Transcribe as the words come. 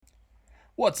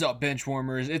What's up,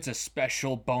 Benchwarmers? It's a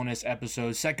special bonus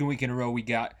episode. Second week in a row, we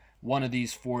got one of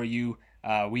these for you.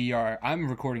 I'm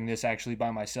recording this actually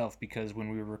by myself because when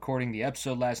we were recording the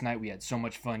episode last night, we had so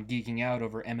much fun geeking out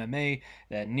over MMA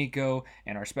that Nico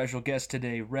and our special guest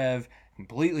today, Rev,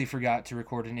 completely forgot to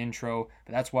record an intro.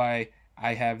 But that's why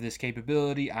I have this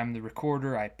capability. I'm the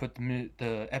recorder. I put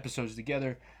the episodes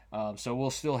together. So we'll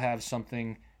still have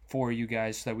something for you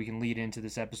guys so that we can lead into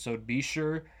this episode. Be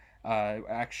sure.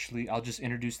 I'll just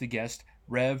introduce the guest,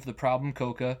 Rev, the Problem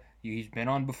Coca. He's been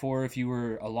on before if you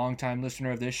were a longtime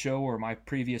listener of this show or my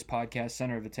previous podcast,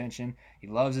 Center of Attention. He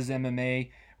loves his MMA.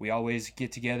 We always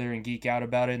get together and geek out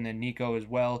about it, and then Nico as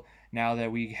well, now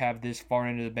that we have this far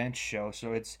into the bench show.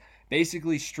 So it's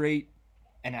basically straight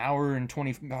an hour and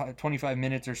 25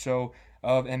 minutes or so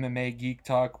of MMA geek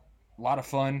talk. A lot of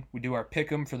fun. We do our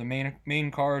pick'em for the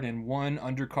main card and one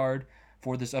undercard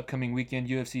for this upcoming weekend,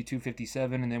 UFC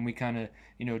 257, and then we kind of,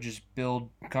 just build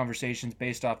conversations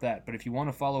based off that. But if you want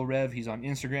to follow Rev, he's on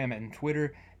Instagram and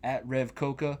Twitter at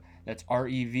RevCoca. That's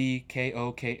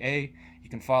RevKoka. You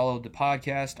can follow the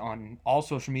podcast on all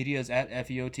social medias at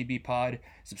FEOTBpod.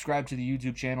 Subscribe to the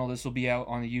YouTube channel. This will be out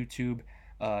on the YouTube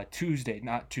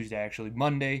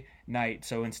Monday night.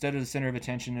 So instead of the Center of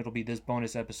Attention, it'll be this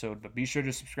bonus episode. But be sure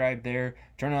to subscribe there.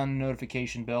 Turn on the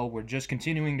notification bell. We're just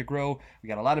continuing to grow. We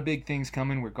got a lot of big things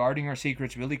coming. We're guarding our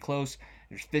secrets really close.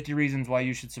 There's 50 reasons why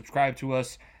you should subscribe to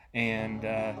us. And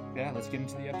let's get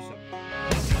into the episode.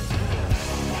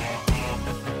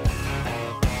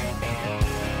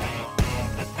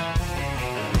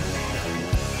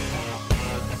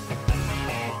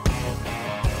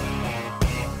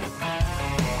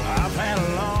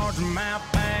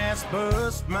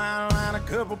 Bust my line, a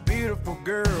couple beautiful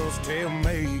girls tell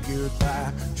me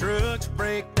goodbye. Trucks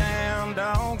break down,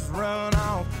 dogs run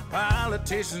off,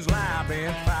 politicians lie,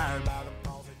 been fired by the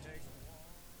boss.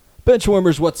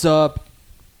 Benchwarmers, what's up?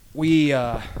 We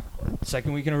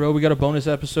second week in a row, we got a bonus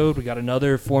episode. We got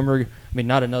a former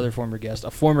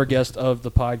guest of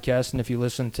the podcast. And if you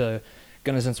listen to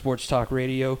Gunners and Sports Talk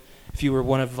Radio, if you were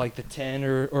one of like the 10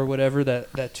 or whatever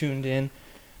that tuned in,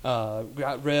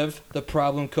 got Rev, the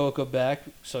Problem Coca, back,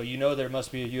 so there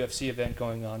must be a UFC event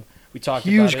going on. We talked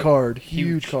about it.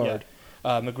 Huge card.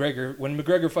 Yeah. When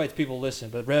McGregor fights, people listen.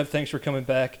 But Rev, thanks for coming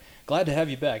back. Glad to have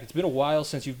you back. It's been a while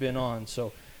since you've been on,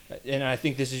 and I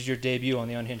think this is your debut on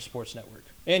the Unhinged Sports Network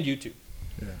and YouTube.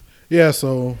 Yeah.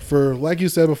 So for, like you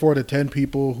said before, the 10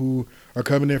 people who are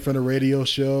coming in from the radio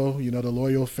show, the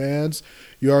loyal fans,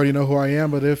 you already know who I am.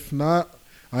 But if not,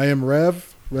 I am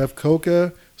Rev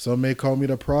Coca. Some may call me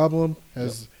the Problem,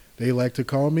 as they like to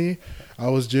call me. I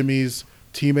was Jimmy's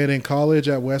teammate in college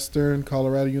at Western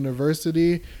Colorado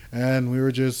University, and we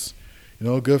were just,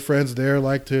 good friends there,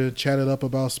 like to chat it up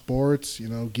about sports,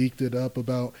 geeked it up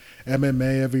about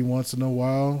MMA every once in a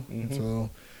while. Mm-hmm.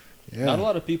 So, yeah. Not a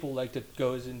lot of people like to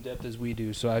go as in-depth as we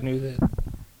do, so I knew that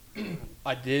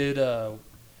I did, I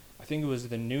think it was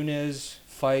the Nunes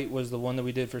fight was the one that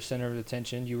we did for Center of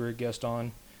Attention. You were a guest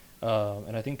on.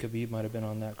 And I think Khabib might have been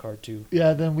on that card too.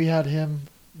 Yeah, then we had him.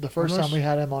 The first time we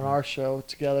had him on our show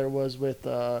together was with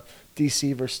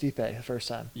DC versus Stipe the first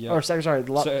time. Yeah. Or second, sorry,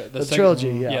 the trilogy.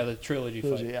 Yeah, the trilogy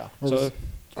fight. Yeah. So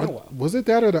was it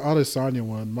that or the Adesanya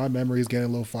one? My memory is getting a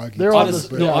little foggy.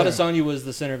 Adesanya was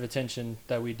the Center of Attention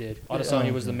that we did.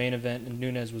 Adesanya was the main event, and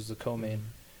Nunes was the co-main.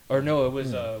 Or no, it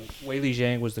was Weili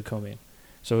Zhang was the co-main.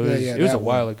 So it was a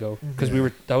while ago because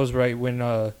that was right when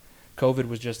COVID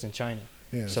was just in China.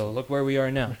 Yeah. So look where we are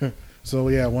now. So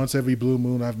yeah, once every blue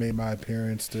moon, I've made my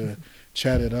appearance to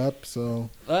chat it up. So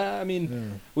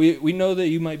we know that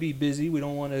you might be busy. We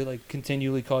don't want to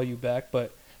continually call you back,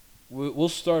 but we'll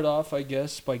start off, I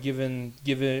guess, by giving.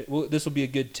 This will be a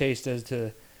good taste as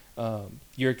to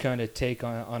your kind of take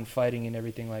on fighting and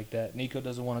everything like that. Nico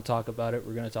doesn't want to talk about it.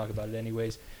 We're going to talk about it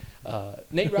anyways.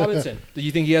 Nate Robinson, do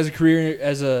you think he has a career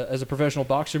as a professional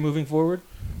boxer moving forward?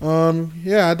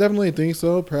 Yeah, I definitely think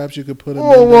so. Perhaps you could put him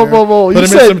Whoa. You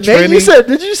said,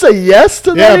 did you say yes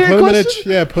to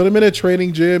that? Put him in a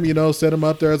training gym, set him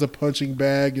up there as a punching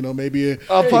bag, maybe a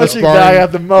punching bag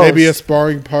at the most. Maybe a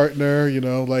sparring partner,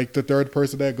 like the third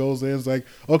person that goes in is like,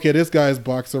 okay, this guy's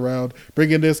boxed around. Bring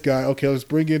in this guy. Okay, let's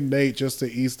bring in Nate just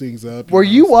to ease things up. Were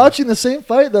you watching the same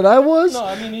fight that I was? No,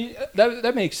 I mean,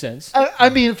 that makes sense. I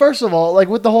mean, first of all,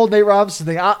 with the whole Nate Robinson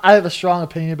thing, I have a strong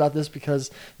opinion about this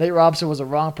because Nate Robinson was a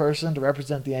wrong person to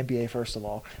represent the NBA, first of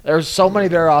all. There's so many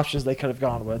better options they could have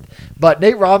gone with. But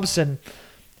Nate Robinson,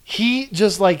 he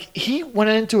just like he went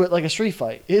into it like a street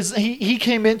fight. He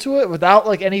came into it without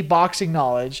like any boxing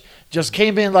knowledge. Just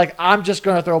came in like, I'm just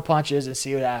gonna throw punches and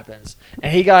see what happens.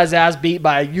 And he got his ass beat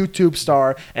by a YouTube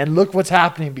star, and look what's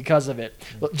happening because of it.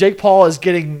 Jake Paul is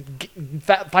getting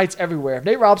fights everywhere. If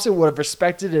Nate Robinson would have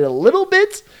respected it a little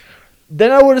bit,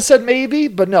 then I would have said maybe.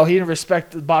 But no, he didn't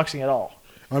respect the boxing at all.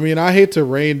 I mean, I hate to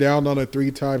rain down on a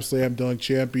 3-time slam dunk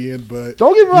champion, but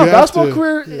don't get me wrong, basketball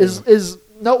career is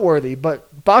noteworthy, but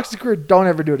boxing career, don't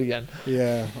ever do it again.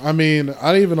 Yeah, I mean,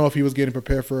 I don't even know if he was getting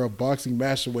prepared for a boxing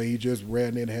match the way he just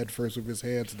ran in head first with his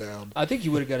hands down. I think he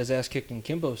would have got his ass kicked in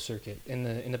Kimbo's circuit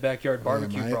in the backyard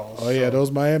barbecue brawls. Oh yeah,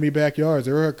 those Miami backyards.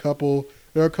 There were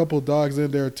a couple dogs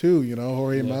in there too. You know,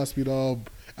 Jorge Masvidal,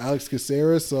 Alex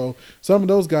Caceres. So some of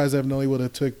those guys definitely would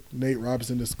have took Nate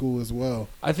Robinson to school as well.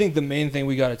 I think the main thing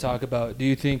we got to talk about. Do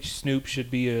you think Snoop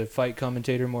should be a fight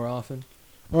commentator more often?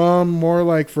 More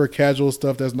like for casual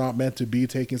stuff that's not meant to be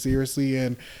taken seriously.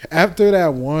 And after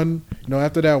that one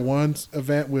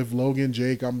event with Logan,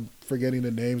 Jake, I'm forgetting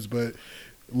the names, but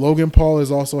Logan Paul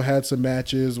has also had some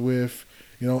matches with,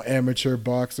 amateur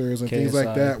boxers and KSI. Things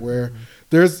like that, where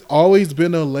there's always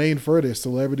been a lane for this,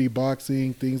 celebrity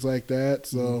boxing, things like that.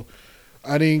 So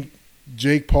I think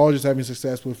Jake Paul just having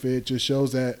success with it just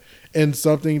shows that in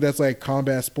something that's like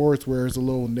combat sports where it's a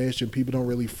little niche and people don't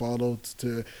really follow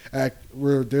to act,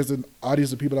 where there's an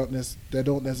audience of people that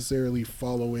don't necessarily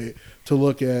follow it to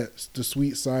look at the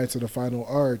sweet science of the final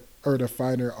art or the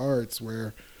finer arts,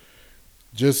 where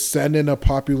just send in a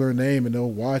popular name and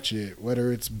they'll watch it,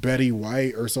 whether it's Betty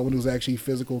White or someone who's actually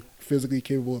physically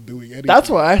capable of doing anything. That's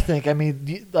what I think. I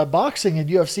mean, the boxing and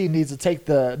UFC needs to take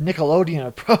the Nickelodeon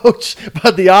approach,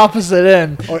 but the opposite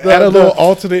end. Add a little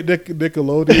alternate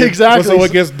Nickelodeon. Exactly. So someone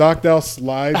gets knocked out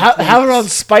slide. Have it on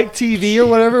Spike TV or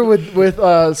whatever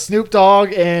with Snoop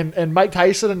Dogg and Mike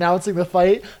Tyson announcing the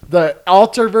fight. The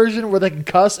altered version where they can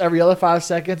cuss every other 5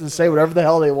 seconds and say whatever the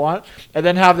hell they want, and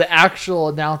then have the actual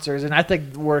announcers. And I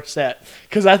think works that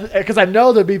because I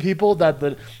know there'd be people that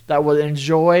would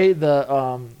enjoy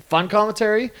the fun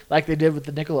commentary like they did with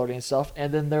the Nickelodeon stuff,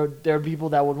 and then there are people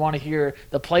that would want to hear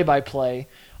the play-by-play.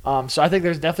 So I think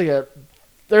there's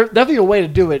definitely a way to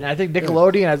do it, and I think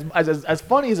Nickelodeon, as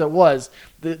funny as it was,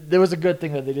 there was a good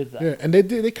thing that they did that. Yeah, and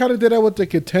they kind of did that with the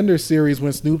Contender series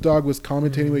when Snoop Dogg was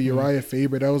commentating with Uriah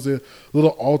Faber. That was a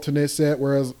little alternate set,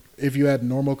 whereas if you had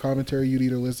normal commentary, you'd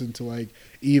either listen to like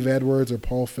Eve Edwards or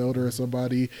Paul Felder or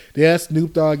somebody. They had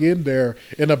Snoop Dogg in there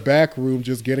in a back room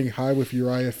just getting high with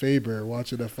Uriah Faber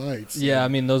watching the fights. Yeah, I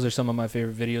mean, those are some of my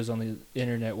favorite videos on the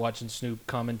internet, watching Snoop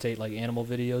commentate like animal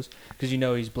videos, because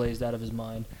he's blazed out of his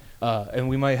mind. And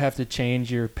we might have to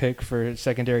change your pick for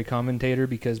secondary commentator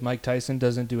because Mike Tyson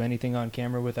doesn't do anything on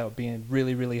camera without being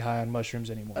really, really high on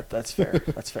mushrooms anymore. That's fair.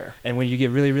 That's fair. And when you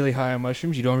get really, really high on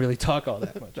mushrooms, you don't really talk all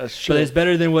that much. That's true. But it's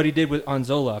better than what he did on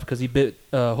Zoloft because he bit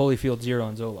Holyfield 0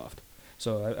 on Zoloft.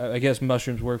 So I guess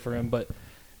mushrooms work for him. But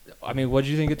I mean, what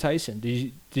did you think of Tyson?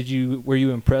 Were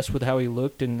you impressed with how he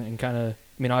looked and kind of? I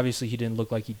mean, obviously he didn't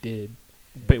look like he did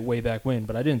way back when,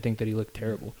 but I didn't think that he looked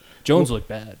terrible. Jones looked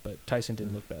bad, but Tyson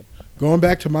didn't look bad. Going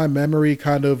back to my memory,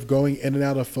 kind of going in and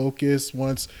out of focus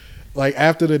once, like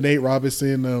after the Nate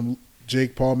Robinson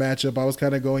Jake Paul matchup, I was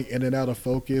kind of going in and out of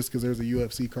focus because there's a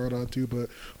UFC card on too. But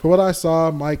for what I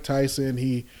saw, Mike Tyson,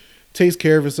 he takes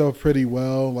care of himself pretty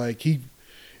well. Like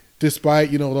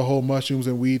despite the whole mushrooms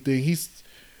and weed thing,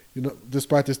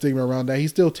 despite the stigma around that, he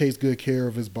still takes good care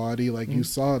of his body. Like you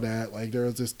saw that. Like there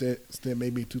was this stint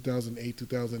maybe 2008,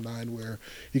 2009 where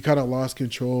he kind of lost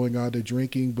control and got into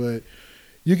drinking, but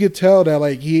you could tell that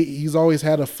like he's always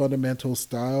had a fundamental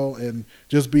style, and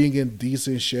just being in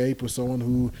decent shape with someone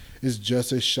who is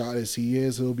just as shot as he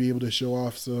is, he'll be able to show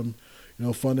off some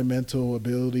fundamental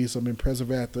ability, some impressive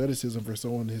athleticism for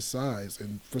someone his size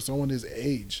and for someone his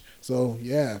age. So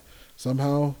yeah,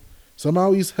 somehow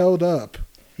he's held up.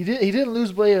 He didn't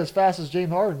lose weight as fast as James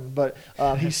Harden, but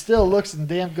he still looks in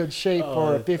damn good shape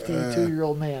for a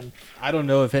 52-year-old man. I don't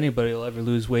know if anybody will ever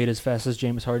lose weight as fast as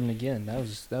James Harden again. That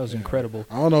was incredible.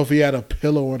 I don't know if he had a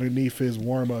pillow underneath his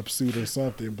warm-up suit or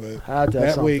something, but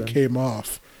that weight came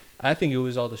off. I think it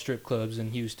was all the strip clubs in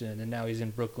Houston, and now he's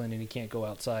in Brooklyn and he can't go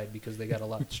outside because they got a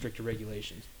lot stricter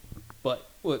regulations. But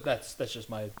that's just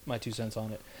my 2 cents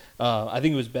on it. I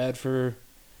think it was bad for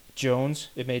Jones.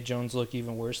 It made Jones look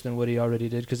even worse than what he already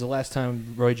did, because the last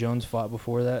time Roy Jones fought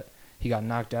before that, he got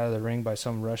knocked out of the ring by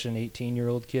some Russian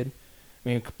 18-year-old kid. I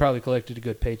mean, probably collected a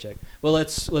good paycheck. Well,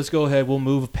 let's go ahead. We'll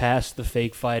move past the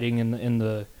fake fighting and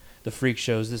the freak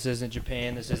shows. This isn't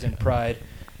Japan. This isn't Pride.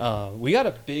 We got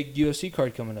a big UFC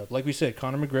card coming up. Like we said,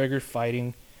 Conor McGregor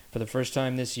fighting for the first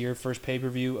time this year, first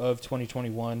pay-per-view of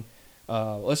 2021.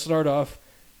 Let's start off.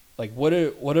 like what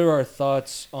are our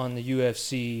thoughts on the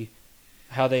UFC,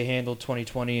 how they handled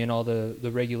 2020 and all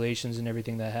the regulations and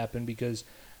everything that happened? Because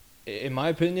in my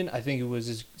opinion, I think it was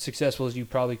as successful as you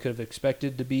probably could have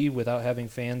expected to be without having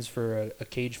fans for a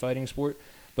cage fighting sport.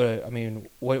 But I mean,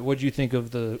 what do you think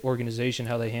of the organization,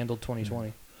 how they handled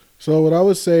 2020? So what I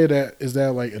would say is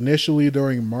that like initially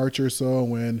during March or so,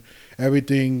 when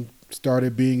everything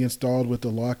started being installed with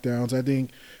the lockdowns, I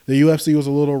think the UFC was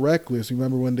a little reckless.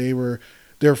 Remember when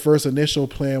their first initial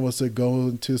plan was to go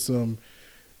into some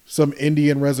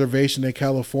Indian reservation in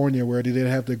California where they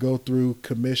didn't have to go through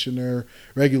commissioner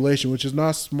regulation, which is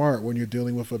not smart when you're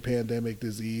dealing with a pandemic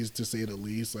disease, to say the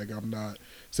least. Like, I'm not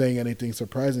saying anything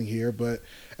surprising here, but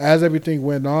as everything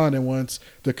went on and once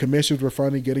the commissioners were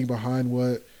finally getting behind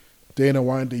what Dana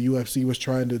White and the UFC was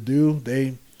trying to do,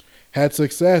 they had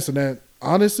success. And then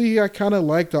honestly, I kind of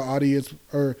like the audience,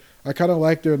 or I kind of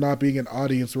like there not being an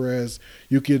audience, whereas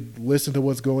you could listen to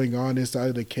what's going on inside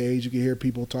of the cage. You can hear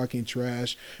people talking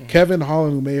trash. Mm-hmm. Kevin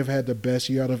Holland, who may have had the best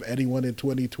year out of anyone in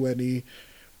 2020,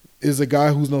 is a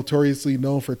guy who's notoriously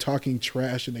known for talking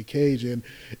trash in the cage. And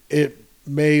it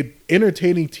made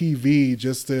entertaining TV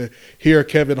just to hear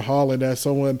Kevin Holland as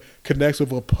someone connects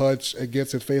with a punch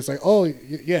against his face, like, oh,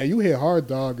 yeah, you hit hard,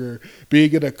 dog, or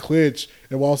being in a clinch,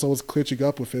 and while someone's clinching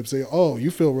up with him, saying, oh, you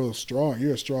feel real strong.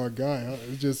 You're a strong guy. Huh?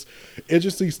 It's just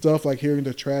interesting stuff, like hearing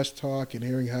the trash talk and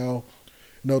hearing how,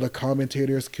 the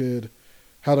commentators can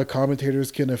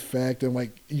affect, and like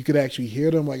you could actually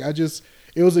hear them. Like,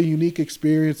 it was a unique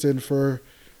experience, and for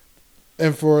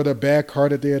the bad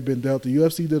card that they had been dealt, the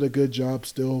UFC did a good job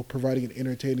still providing an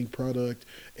entertaining product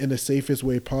in the safest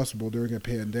way possible during a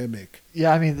pandemic.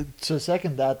 Yeah, I mean, to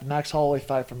second that, the Max Holloway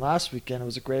fight from last weekend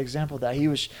was a great example of that.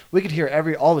 We could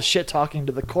hear all the shit talking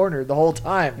to the corner the whole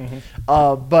time.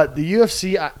 Mm-hmm. But the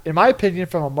UFC, in my opinion,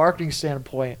 from a marketing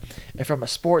standpoint and from a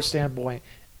sports standpoint,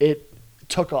 it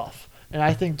took off. And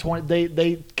I think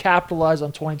they capitalized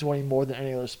on 2020 more than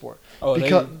any other sport.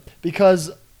 Because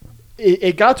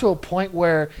it got to a point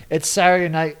where it's Saturday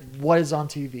night, what is on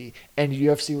TV? And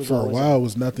UFC was always for a while. on. It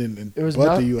was nothing but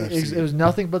the UFC. It was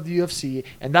nothing but the UFC,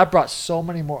 and that brought so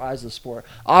many more eyes to the sport.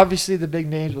 Obviously, the big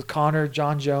names with Conor,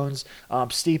 John Jones,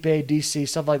 Stipe, DC,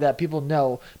 stuff like that, people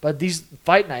know. But these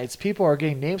fight nights, people are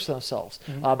getting names for themselves.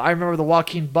 Mm-hmm. I remember the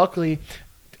Joaquin Buckley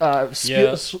the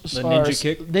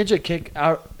ninja kick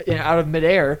out of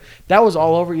midair. That was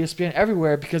all over ESPN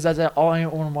everywhere because that's all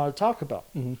anyone wanted to talk about.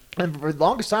 Mm-hmm. And for the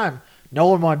longest time, no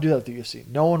one wanted to do that with the UFC.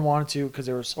 No one wanted to because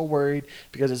they were so worried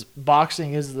because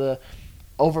boxing is the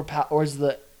kind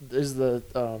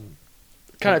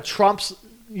of trumps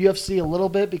UFC a little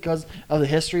bit because of the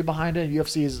history behind it.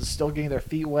 UFC is still getting their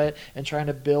feet wet and trying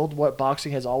to build what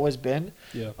boxing has always been.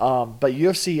 Yeah. But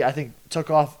UFC, I think, took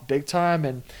off big time,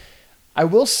 and I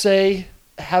will say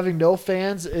having no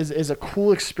fans is a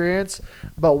cool experience,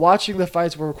 but watching the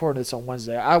fights, we're recording this on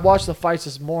Wednesday. I watched the fights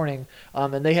this morning,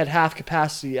 and they had half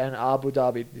capacity in Abu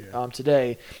Dhabi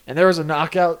today, and there was a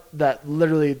knockout that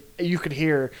literally you could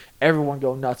hear everyone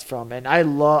go nuts from. And I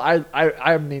love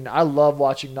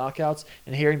watching knockouts,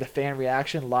 and hearing the fan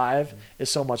reaction live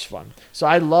is so much fun. So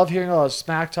I love hearing all the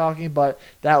smack talking, but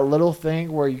that little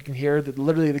thing where you can hear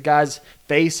literally the guy's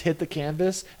face hit the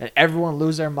canvas and everyone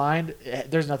lose their mind,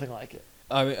 there's nothing like it.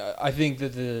 I mean, I think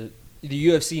that the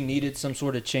UFC needed some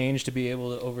sort of change to be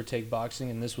able to overtake boxing,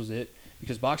 and this was it,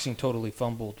 because boxing totally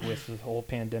fumbled with the whole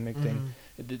pandemic thing.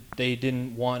 They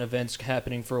didn't want events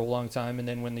happening for a long time, and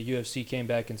then when the UFC came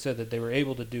back and said that they were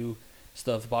able to do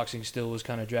stuff, boxing still was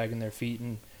kind of dragging their feet,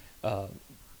 and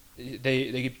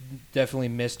they definitely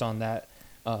missed on that.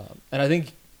 And I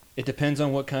think it depends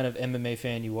on what kind of MMA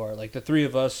fan you are. Like, the three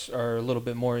of us are a little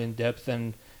bit more in-depth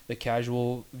than the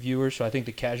casual viewer, so I think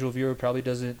the casual viewer probably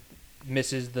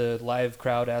misses the live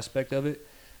crowd aspect of it.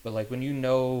 But like, when you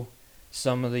know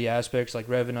some of the aspects, like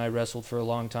Rev and I wrestled for a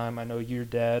long time. I know your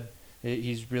dad,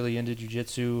 he's really into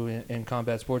jiu-jitsu and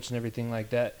combat sports and everything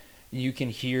like that. You can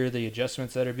hear the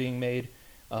adjustments that are being made.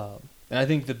 And I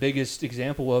think the biggest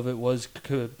example of it was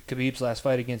Khabib's last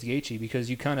fight against Gaethje, because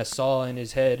you kind of saw in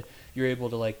his head, you're able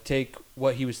to like take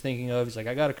what he was thinking of. He's like,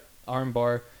 I got an arm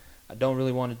bar. I don't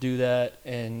really want to do that,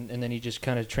 and then he just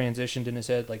kind of transitioned in his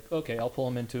head, like, okay, I'll pull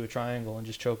him into a triangle and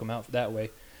just choke him out that way.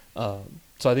 So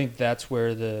I think that's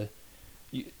where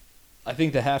I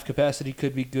think the half capacity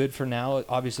could be good for now.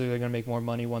 Obviously, they're going to make more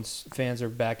money once fans are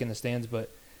back in the stands, but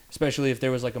especially if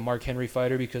there was like a Mark Henry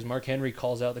fighter, because Mark Henry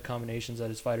calls out the combinations that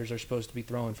his fighters are supposed to be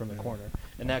throwing from the corner,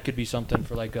 and that could be something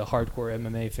for like a hardcore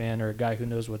MMA fan or a guy who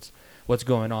knows what's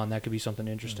going on. That could be something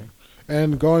interesting.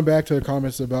 And going back to the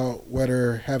comments about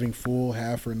whether having full,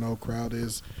 half, or no crowd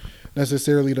is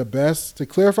necessarily the best. To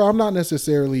clarify, I'm not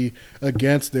necessarily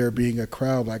against there being a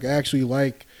crowd. Like, I actually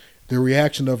like the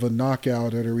reaction of a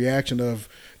knockout or the reaction of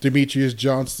Demetrius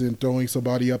Johnson throwing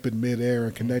somebody up in midair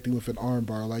and connecting with an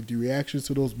armbar. Like, the reactions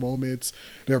to those moments,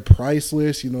 they're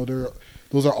priceless. You know,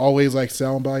 those are always like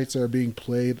sound bites that are being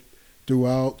played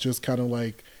throughout, just kind of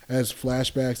like as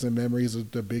flashbacks and memories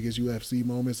of the biggest UFC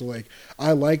moments. So, like,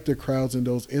 I like the crowds in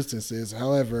those instances.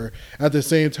 However, at the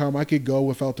same time, I could go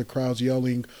without the crowds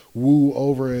yelling woo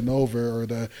over and over, or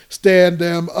the stand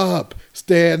them up.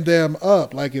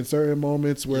 Like in certain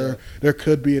moments where there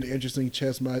could be an interesting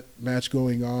chess match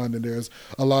going on and there's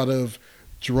a lot of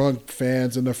drunk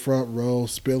fans in the front row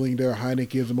spilling their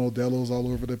Heinekens and Modelo's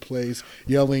all over the place,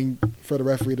 yelling for the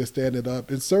referee to stand it up.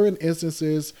 In certain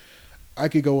instances, I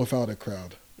could go without a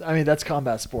crowd. I mean, that's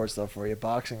combat sports, though, for you.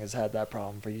 Boxing has had that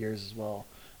problem for years as well.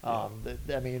 I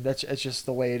mean, it's just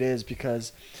the way it is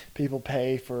because people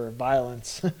pay for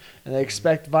violence and they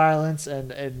expect violence.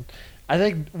 And I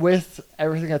think with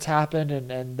everything that's happened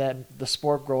and then the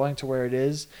sport growing to where it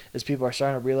is people are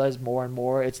starting to realize more and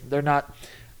more they're not.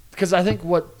 Because I think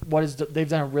they've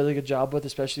done a really good job with,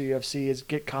 especially the UFC, is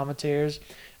get commentators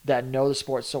that know the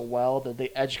sport so well that they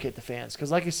educate the fans.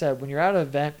 Because like you said, when you're at an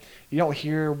event, you don't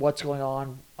hear what's going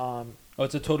on.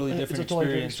 It's a totally different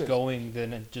experience going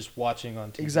than just watching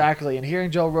on TV. Exactly, and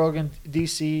hearing Joe Rogan,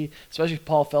 DC, especially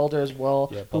Paul Felder as well,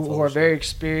 who are very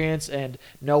experienced and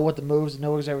know what the moves and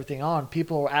knows everything on.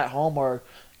 People at home are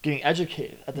getting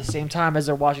educated at the same time as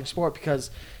they're watching sport because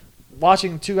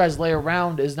watching two guys lay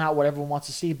around is not what everyone wants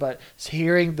to see, but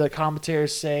hearing the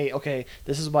commentators say, okay,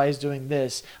 this is why he's doing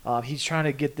this. He's trying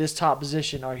to get this top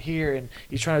position or here, and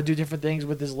he's trying to do different things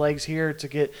with his legs here to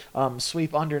get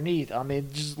sweep underneath. I mean,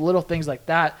 just little things like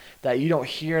that you don't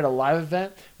hear at a live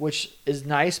event, which is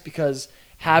nice because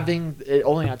having it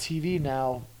only on TV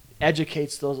now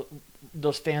educates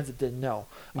those fans that didn't know.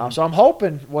 So I'm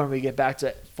hoping when we get back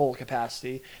to full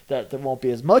capacity that there won't be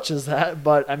as much as that,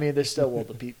 but I mean there still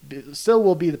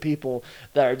will be the people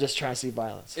that are just trying to see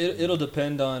violence. It'll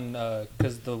depend on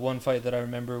because the one fight that I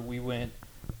remember, we went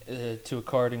to a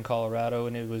card in Colorado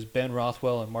and it was Ben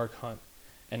Rothwell and Mark Hunt,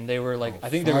 and they were like, I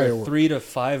think they were 3 to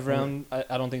 5 round.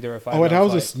 I don't think they were a 5 round. Oh, and that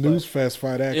was fight, a snooze fest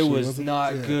fight. Actually, it was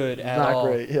not good at not all.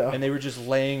 Great, yeah. And they were just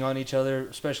laying on each other,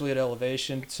 especially at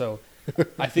elevation. So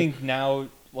I think now,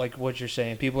 like what you're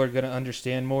saying, people are going to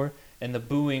understand more, and the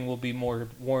booing will be more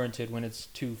warranted when it's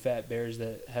two fat bears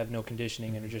that have no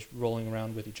conditioning and are just rolling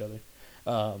around with each other.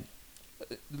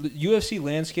 UFC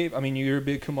landscape, I mean, you're a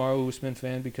big Kamaru Usman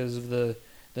fan because of the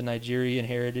Nigerian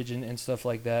heritage and stuff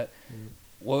like that.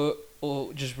 Well,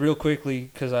 just real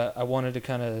quickly, because I wanted to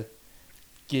kind of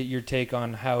get your take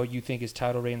on how you think his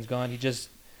title reign's gone.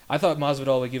 I thought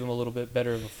Masvidal would give him a little bit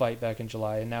better of a fight back in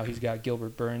July, and now he's got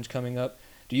Gilbert Burns coming up.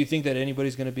 Do you think that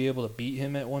anybody's going to be able to beat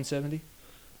him at 170?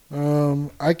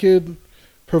 I could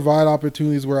provide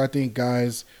opportunities where I think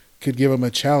guys could give him a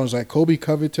challenge. Like Colby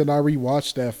Covington, I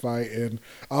rewatched that fight, and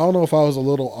I don't know if I was a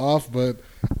little off, but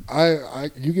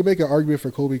you can make an argument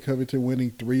for Colby Covington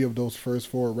winning 3 of those first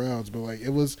 4 rounds, but like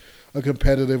it was a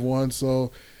competitive one.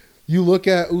 So you look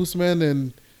at Usman,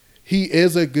 and he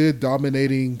is a good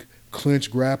dominating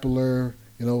clinch grappler.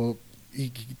 You know, he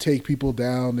can take people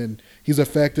down, and he's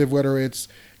effective, whether it's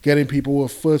getting people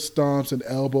with foot stomps and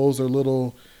elbows or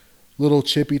little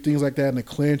chippy things like that in the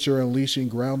clinch, or unleashing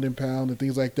ground and pound and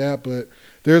things like that. But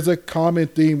there's a common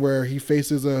theme where he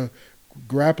faces a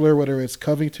grappler, whether it's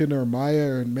Covington or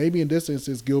Maia, or maybe in this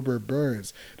instance Gilbert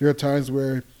Burns. There are times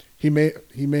where he may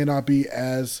not be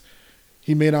as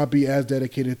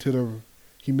dedicated to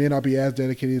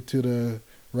the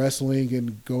wrestling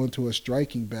and go into a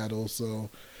striking battle. So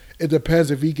it depends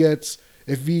if he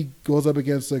goes up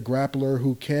against a grappler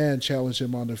who can challenge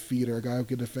him on the feet, or a guy who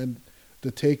can defend the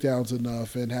takedowns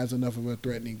enough and has enough of a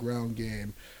threatening ground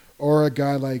game, or a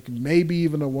guy like maybe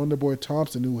even a Wonderboy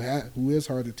Thompson who is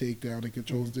hard to take down and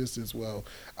controls distance well.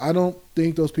 I don't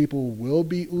think those people will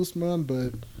beat Usman,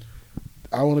 but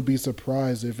I wouldn't be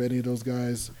surprised if any of those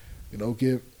guys,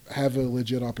 have a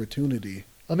legit opportunity.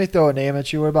 Let me throw a name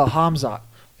at you. What about Hamzat?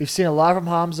 We've seen a lot from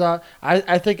Hamzat.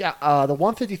 I think the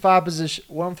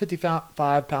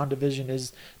 155 pound division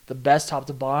is the best top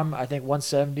to bottom. I think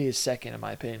 170 is second in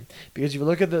my opinion. Because if you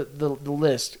look at the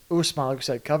list, Usman, like I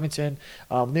said, Covington,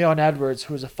 Leon Edwards,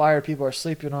 who's a fighter people are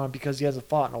sleeping on because he hasn't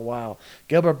fought in a while.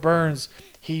 Gilbert Burns,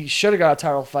 he should have got a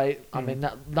title fight. I mean,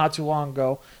 not too long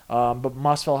ago. But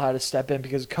Masvidal had to step in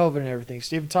because of COVID and everything.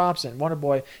 Stephen Thompson, Wonder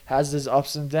Boy, has his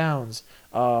ups and downs.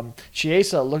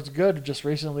 Chiesa looked good just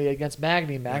recently against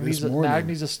Magny. Magny's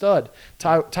a stud.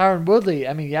 Tyron Woodley,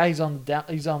 I mean, yeah, he's on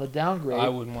the downgrade. I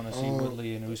wouldn't want to see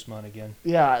Woodley and Usman again.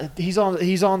 Yeah, he's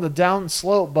on the down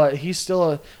slope, but he's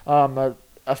still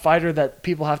a fighter that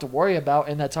people have to worry about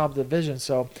in that top division.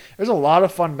 So there's a lot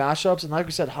of fun matchups, and like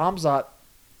we said, Khamzat,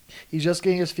 he's just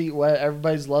getting his feet wet.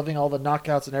 Everybody's loving all the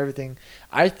knockouts and everything.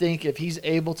 I think if he's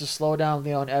able to slow down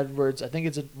Leon Edwards, I think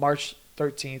it's March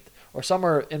 13th or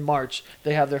somewhere in March,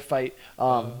 they have their fight.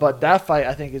 But that fight,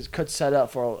 I think, could set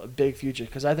up for a big future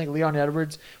because I think Leon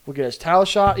Edwards will get his title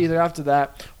shot either after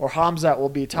that or Khamzat will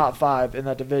be top 5 in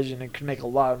that division and can make a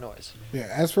lot of noise. Yeah,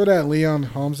 as for that Leon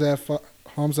Khamzat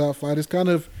fight, it's kind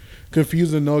of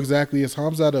confusing to know exactly is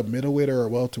Khamzat a middleweight or a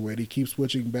welterweight. He keeps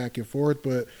switching back and forth,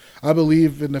 but I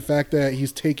believe in the fact that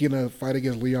he's taking a fight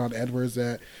against Leon Edwards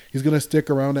that he's going to stick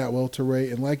around that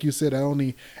welterweight. And like you said, that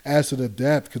only adds to the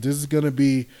depth because this is going to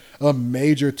be a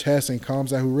major test in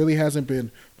Khamzat, who really hasn't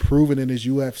been proven in his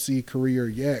UFC career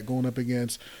yet, going up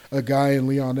against a guy in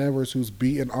Leon Edwards who's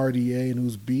beaten RDA and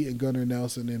who's beaten Gunnar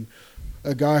Nelson and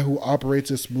a guy who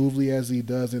operates as smoothly as he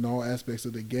does in all aspects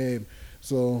of the game.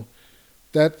 So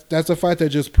that's a fight that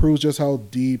just proves just how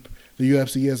deep the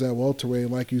UFC is at welterweight.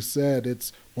 And like you said,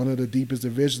 it's one of the deepest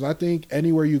divisions. I think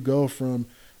anywhere you go from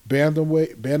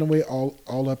bantamweight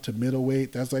all up to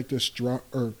middleweight, that's like the strong,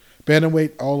 or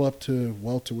bantamweight all up to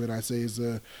welterweight, I say, is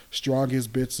the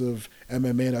strongest bits of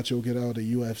MMA that you'll get out of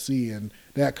the UFC. And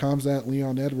that Khamzat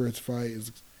Leon Edwards fight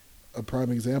is a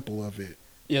prime example of it.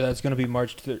 Yeah, that's going to be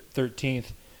March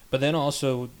 13th. But then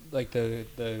also, like the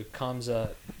Khamzat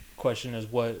question is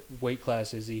what weight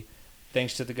class is he?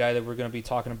 Thanks to the guy that we're going to be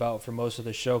talking about for most of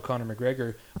the show, Conor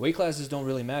McGregor, weight classes don't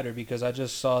really matter because I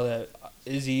just saw that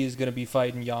Izzy is going to be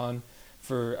fighting Jan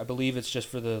for, I believe it's just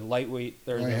for the lightweight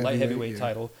or the light heavyweight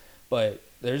title. But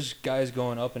there's guys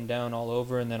going up and down all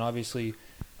over, and then obviously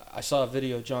I saw a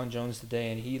video of John Jones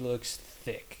today, and he looks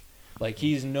thick. Like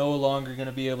he's no longer going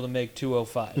to be able to make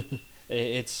 205.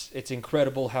 It's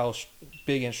incredible how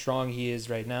big and strong he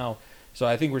is right now. So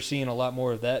I think we're seeing a lot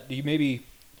more of that. Do you maybe,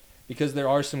 because there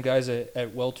are some guys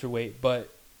at welterweight, but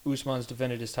Usman's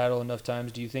defended his title enough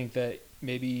times, do you think that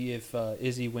maybe if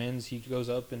Izzy wins, he goes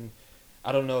up and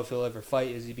I don't know if he'll ever fight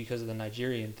Izzy because of the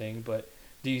Nigerian thing, but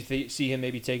do you see him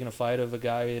maybe taking a fight of a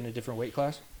guy in a different weight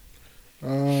class?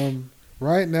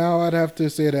 Right now, I'd have to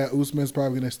say that Usman's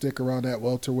probably going to stick around at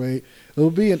welterweight.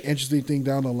 It'll be an interesting thing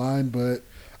down the line, but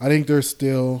I think there's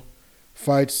still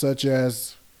fights such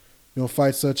as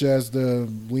the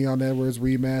Leon Edwards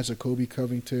rematch, the Kobe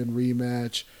Covington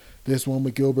rematch, this one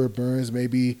with Gilbert Burns,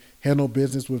 maybe handle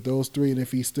business with those three, and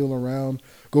if he's still around,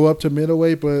 go up to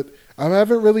middleweight. But I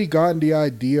haven't really gotten the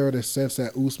idea or the sense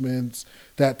that Usman's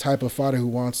that type of fighter who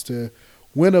wants to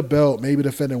win a belt, maybe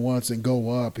defend it once and go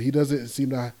up. He doesn't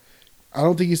seem to – I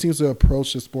don't think he seems to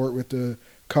approach the sport with the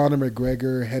Conor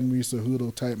McGregor, Henry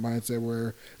Cejudo type mindset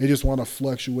where they just want to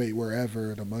fluctuate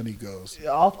wherever the money goes.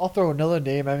 I'll throw another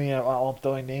name. I mean, I'm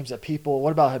throwing names at people.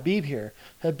 What about Khabib here?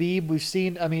 Khabib, we've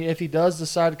seen, I mean, if he does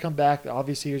decide to come back,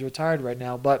 obviously he's retired right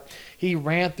now, but he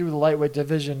ran through the lightweight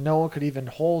division. No one could even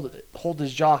hold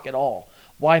his jock at all.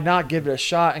 Why not give it a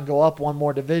shot and go up one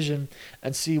more division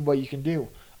and see what you can do?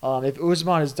 If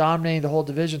Usman is dominating the whole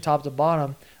division top to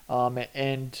bottom,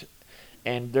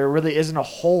 and there really isn't a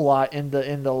whole lot in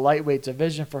the lightweight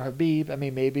division for Khabib. I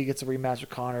mean, maybe he gets a rematch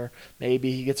with Conor.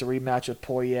 Maybe he gets a rematch with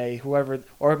Poirier, whoever.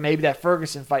 Or maybe that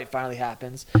Ferguson fight finally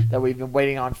happens that we've been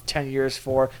waiting on 10 years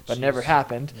for, but never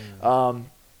happened. I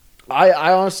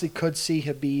honestly could see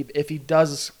Khabib, if he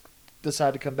does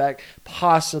decide to come back,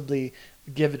 possibly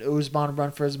giving Usman a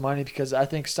run for his money because I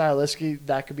think stylistically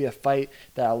that could be a fight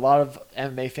that a lot of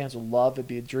MMA fans would love. It'd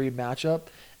be a dream matchup.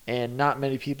 And not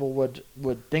many people would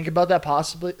think about that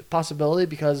possibility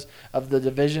because of the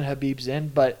division Khabib's in.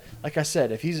 But like I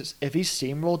said, if he's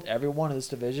steamrolled everyone in this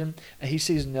division and he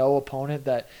sees no opponent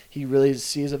that he really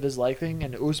sees of his liking,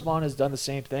 and Usman has done the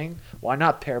same thing, why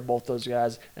not pair both those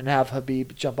guys and have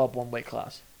Khabib jump up one weight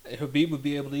class? Khabib would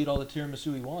be able to eat all the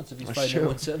tiramisu he wants if he's fighting at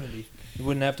 170. He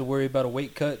wouldn't have to worry about a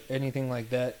weight cut, anything like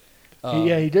that.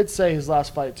 He did say his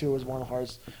last fight too was one of the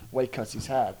hardest weight cuts he's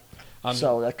had.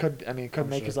 So that could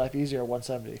make his life easier at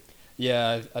 170.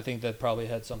 Yeah, I think that probably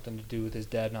had something to do with his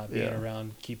dad not being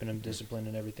around, keeping him disciplined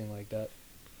and everything like that.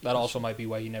 That also might be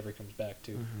why he never comes back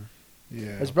too. Mm-hmm.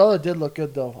 Yeah, his brother did look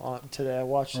good though today. I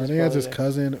watched. I think that's his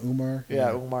cousin Umar.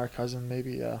 Yeah, Umar cousin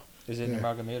maybe. Yeah. Is it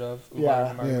Nurmagomedov?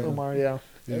 Umar. Yeah.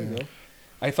 There you go.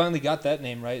 I finally got that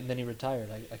name right, and then he retired.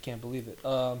 I can't believe it.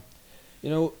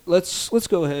 Let's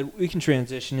go ahead. We can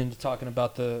transition into talking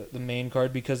about the main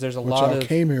card because there's a What lot y'all of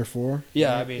came here for.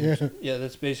 yeah. I mean, yeah,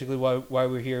 that's basically why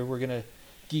we're here. We're gonna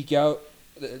geek out.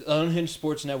 The Unhinged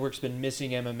Sports Network's been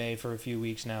missing MMA for a few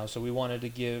weeks now, so we wanted to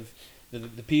give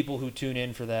the people who tune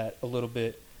in for that a little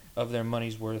bit of their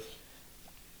money's worth.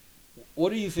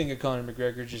 What do you think of Conor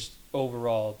McGregor just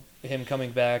overall? Him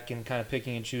coming back and kind of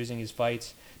picking and choosing his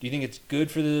fights. Do you think it's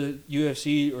good for the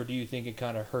UFC, or do you think it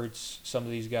kind of hurts some of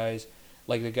these guys,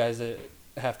 like the guys that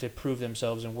have to prove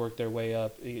themselves and work their way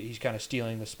up? He's kind of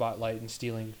stealing the spotlight and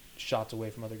stealing shots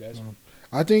away from other guys.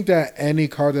 I think that any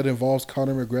card that involves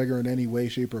Conor McGregor in any way,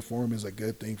 shape, or form is a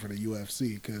good thing for the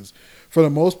UFC because, for the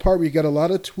most part, we get a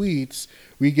lot of tweets.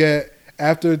 We get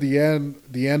after the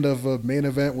end of a main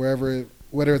event,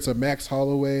 whether it's a Max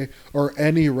Holloway or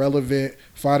any relevant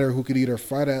fighter who could either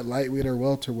fight at lightweight or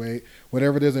welterweight,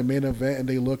 whatever it is a main event and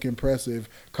they look impressive,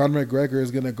 Conor McGregor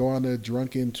is going to go on a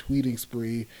drunken tweeting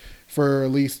spree for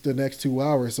at least the next 2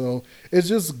 hours. So it's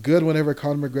just good whenever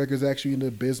Conor McGregor is actually in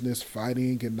the business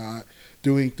fighting and not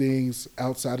doing things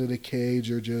outside of the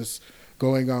cage or just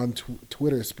going on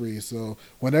Twitter spree. So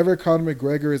whenever Conor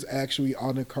McGregor is actually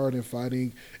on the card and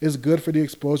fighting, it's good for the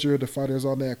exposure of the fighters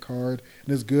on that card,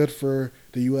 and it's good for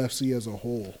the UFC as a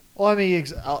whole. Well, I mean,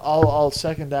 I'll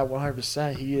second that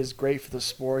 100%. He is great for the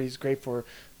sport. He's great for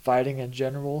fighting in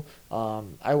general.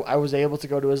 I was able to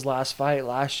go to his last fight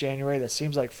last January. That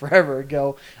seems like forever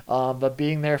ago. But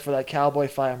being there for that Cowboy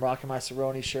fight, I'm rocking my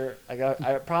Cerrone shirt.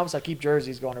 I promise I keep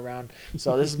jerseys going around.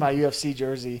 So this is my UFC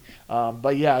jersey.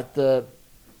 But yeah, the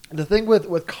thing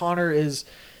with Conor is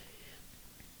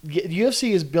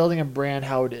UFC is building a brand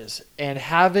how it is, and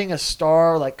having a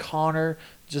star like Conor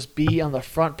just be on the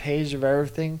front page of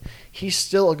everything. He's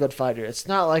still a good fighter. It's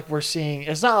not like we're seeing.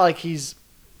 It's not like he's.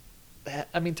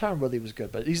 I mean, Tyron Woodley was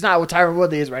good, but he's not what Tyron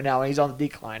Woodley is right now, and he's on the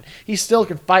decline. He still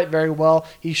can fight very well.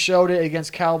 He showed it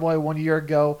against Cowboy 1 year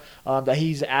ago that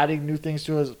he's adding new things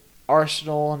to his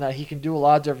arsenal and that he can do a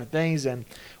lot of different things. And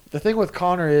the thing with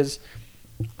Conor is,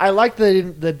 I like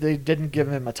that they didn't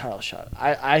give him a title shot.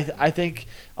 I think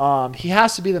he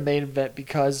has to be the main event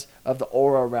because of the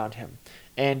aura around him.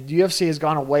 And UFC has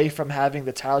gone away from having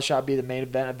the title shot be the main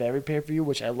event of every pay-per-view,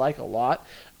 which I like a lot.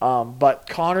 But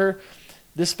Conor,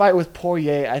 this fight with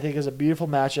Poirier, I think, is a beautiful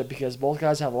matchup because both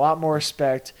guys have a lot more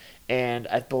respect. And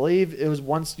I believe it was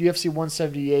UFC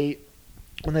 178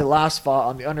 when they last fought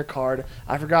on the undercard.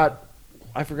 I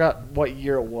forgot what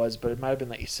year it was, but it might have been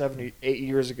like 7 or 8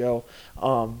 years ago.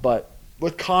 But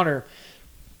with Conor,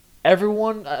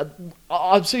 everyone,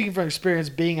 I'm speaking from experience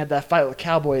being at that fight with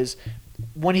Cowboys,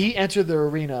 when he entered the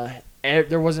arena,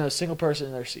 there wasn't a single person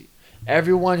in their seat.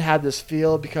 Everyone had this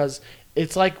feel because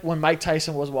it's like when Mike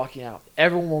Tyson was walking out.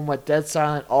 Everyone went dead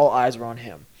silent. All eyes were on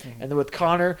him. Mm-hmm. And then with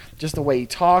Conor, just the way he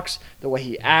talks, the way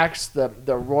he acts, the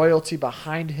royalty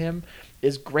behind him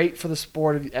is great for the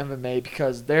sport of MMA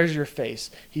because there's your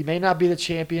face. He may not be the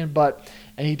champion,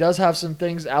 and he does have some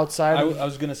things outside. I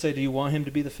was going to say, do you want him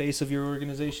to be the face of your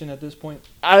organization at this point?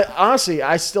 Honestly,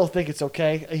 I still think it's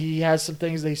okay. He has some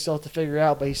things that he still has to figure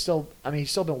out, but he's still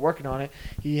been working on it.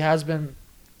 He has been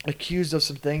accused of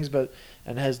some things,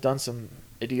 and has done some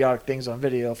idiotic things on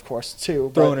video, of course,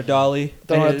 too. Throwing a dolly.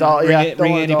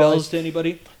 Ring any bells to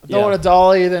anybody? Throwing a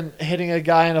dolly, then hitting a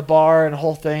guy in a bar and a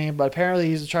whole thing. But apparently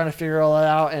he's trying to figure all that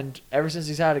out. And ever since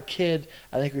he's had a kid,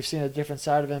 I think we've seen a different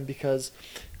side of him because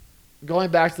going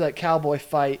back to that Cowboy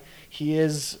fight,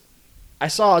 I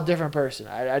saw a different person.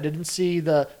 I didn't see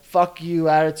the fuck you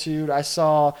attitude. I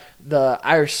saw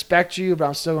I respect you, but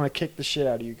I'm still going to kick the shit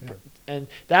out of you. And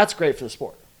that's great for the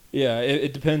sport. Yeah,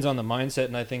 it depends on the mindset,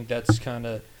 and I think that's kind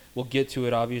of – we'll get to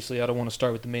it, obviously. I don't want to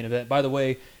start with the main event. By the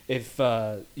way, if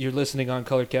you're listening on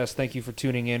Colorcast, thank you for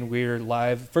tuning in. We're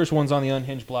live. First ones on the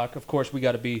Unhinged block. Of course, we're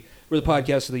the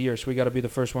podcast of the year, so we got to be the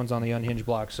first ones on the Unhinged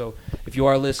block. So if you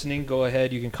are listening, go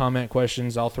ahead. You can comment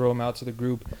questions. I'll throw them out to the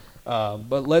group.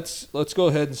 But let's go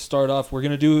ahead and start off. We're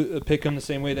going to do a pick 'em the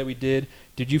same way that we did.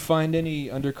 Did you find any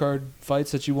undercard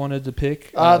fights that you wanted to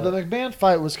pick? The McMahon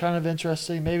fight was kind of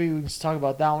interesting. Maybe we can talk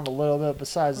about that one a little bit.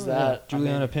 Besides that,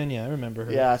 Juliana Pena, I remember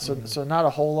her. Yeah, so not a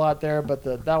whole lot there, but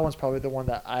that one's probably the one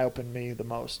that eye-opened me the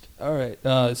most. All right,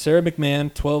 Sarah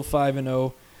McMahon,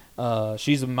 12-5-0.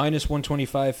 She's a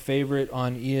 -125 favorite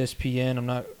on ESPN.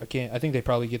 I think they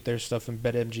probably get their stuff from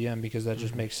BetMGM because that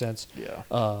just makes sense. Yeah.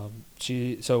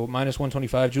 So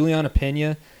 -125. Juliana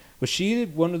Pena, was she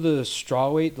one of the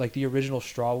strawweight, like the original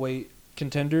strawweight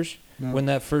contenders when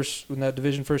that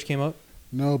division first came up?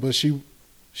 No, but she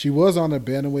was on the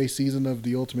bantamweight season of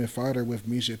The Ultimate Fighter with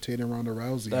Miesha Tate and Ronda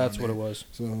Rousey. That's what it was.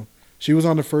 So she was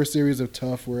on the first series of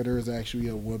Tough where there was actually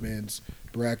a women's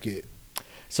bracket.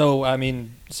 So, I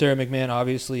mean, Sarah McMahon,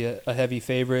 obviously a heavy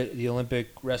favorite, the Olympic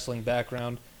wrestling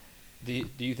background. Do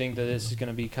you think that this is going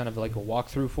to be kind of like a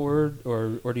walkthrough for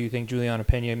her, or do you think Juliana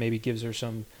Pena maybe gives her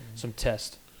some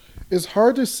test? It's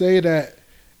hard to say that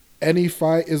any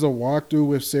fight is a walkthrough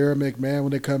with Sarah McMahon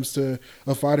when it comes to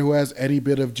a fighter who has any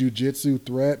bit of jiu-jitsu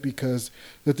threat, because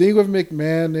the thing with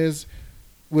McMahon is,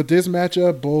 with this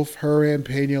matchup, both her and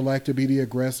Pena like to be the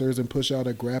aggressors and push out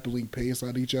a grappling pace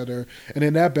on each other. And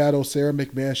in that battle, Sarah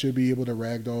McMahon should be able to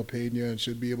ragdoll Pena and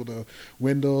should be able to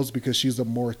win those because she's a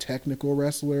more technical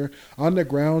wrestler. On the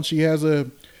ground, she has a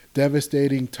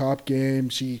devastating top game.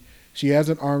 She has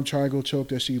an arm triangle choke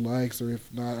that she likes, or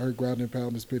if not, her ground and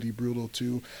pound is pretty brutal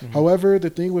too. Mm-hmm. However, the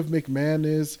thing with McMahon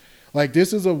is, like,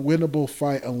 this is a winnable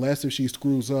fight unless if she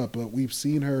screws up. But we've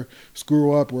seen her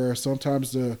screw up where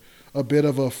sometimes a bit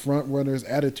of a front runner's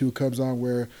attitude comes on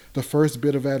where the first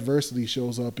bit of adversity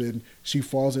shows up and she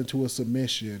falls into a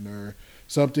submission, or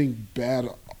something bad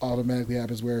automatically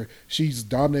happens where she's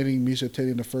dominating Miesha Tate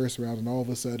in the first round and all of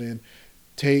a sudden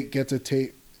Tate gets a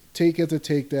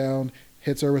takedown,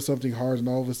 hits her with something hard, and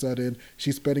all of a sudden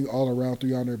she's spending all around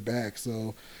 3 on her back.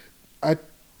 So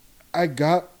I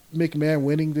got McMahon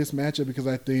winning this matchup because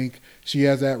I think she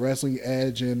has that wrestling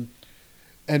edge, and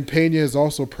Pena is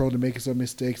also prone to making some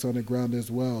mistakes on the ground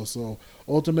as well. So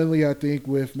ultimately, I think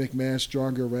with McMahon's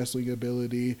stronger wrestling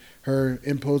ability, her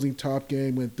imposing top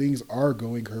game when things are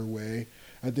going her way,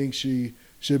 I think she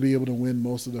should be able to win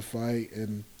most of the fight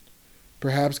and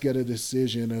perhaps get a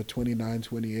decision, a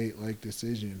 29-28 like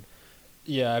decision.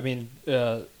 Yeah, I mean,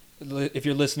 if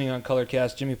you're listening on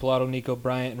Colorcast, Jimmy Pilato, Nico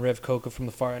Bryant, and Rev Coca from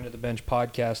the Far End of the Bench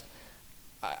podcast,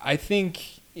 I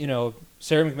think,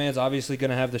 Sarah McMahon's obviously going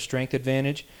to have the strength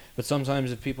advantage, but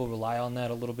sometimes if people rely on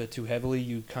that a little bit too heavily,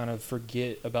 you kind of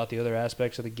forget about the other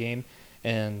aspects of the game.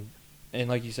 And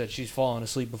like you said, she's fallen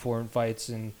asleep before in fights,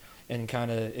 and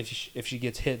kind of if she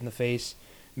gets hit in the face,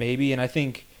 maybe. And I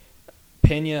think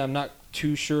Pena, I'm not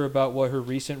too sure about what her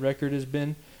recent record has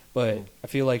been, but I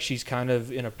feel like she's kind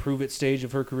of in a prove-it stage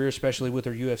of her career, especially with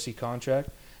her UFC contract.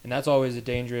 And that's always a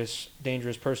dangerous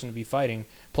person to be fighting.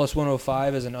 Plus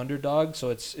 105 as an underdog,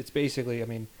 so it's basically, I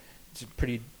mean, it's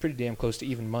pretty damn close to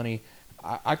even money.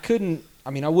 I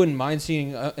wouldn't mind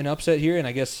seeing an upset here, and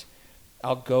I guess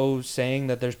I'll go saying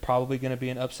that there's probably going to be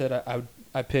an upset.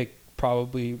 My pick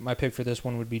for this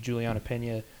one would be Juliana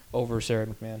Pena over Sarah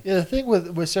McMahon. Yeah, the thing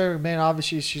with Sarah McMahon,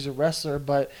 obviously she's a wrestler,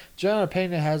 but Juliana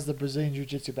Pena has the Brazilian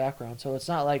Jiu-Jitsu background, so it's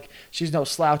not like she's no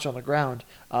slouch on the ground.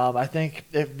 I think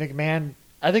McMahon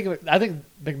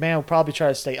will probably try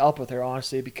to stay up with her,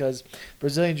 honestly, because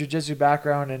Brazilian Jiu-Jitsu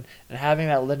background and having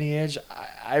that lineage,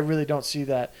 I really don't see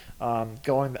that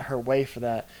going her way for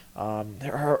that.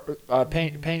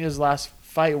 Pena's last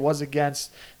fight was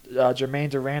against Jermaine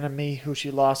Duranami, who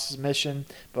she lost submission.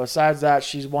 But besides that,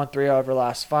 she's won 3 out of her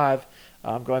last 5,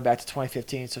 going back to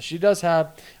 2015. So she does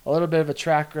have a little bit of a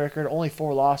track record, only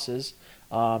 4 losses.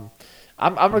 I'm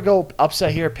going to go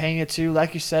upset here, Pena too.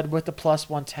 Like you said, with the plus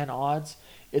 110 odds,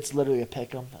 it's literally a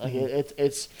pick 'em. Like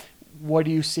it's what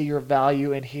do you see your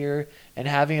value in here? And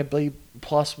having it be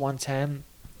plus 110,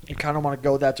 you kind of want to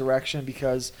go that direction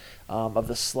because of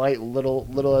the slight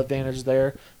little advantage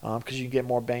there, because you can get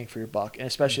more bang for your buck, and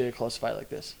especially a close fight like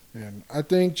this. And I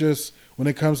think just when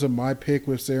it comes to my pick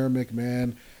with Sarah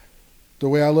McMahon, the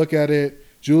way I look at it,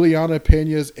 Juliana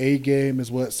Pena's A game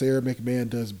is what Sarah McMahon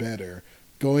does better.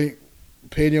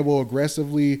 Pena will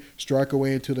aggressively strike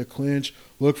away into the clinch,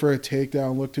 look for a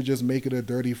takedown, look to just make it a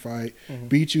dirty fight,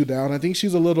 beat you down. I think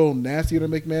she's a little nastier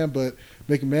than McMahon, but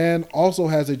McMahon also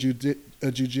has a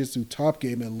jiu-jitsu top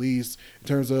game, at least, in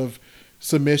terms of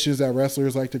submissions that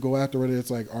wrestlers like to go after, whether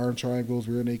it's like arm triangles,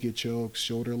 rear naked chokes,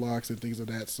 shoulder locks, and things of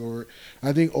that sort.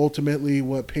 I think ultimately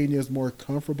what Pena is more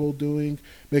comfortable doing,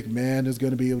 McMahon is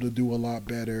going to be able to do a lot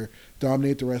better,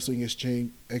 dominate the wrestling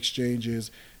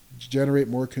exchanges, generate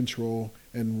more control,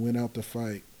 and win out the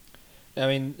fight. I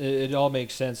mean, it all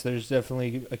makes sense. There's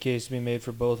definitely a case to be made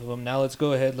for both of them. Now let's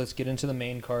go ahead. Let's get into the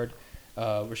main card.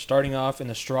 We're starting off in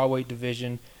the strawweight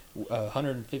division,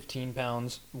 115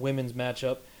 pounds, women's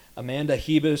matchup. Amanda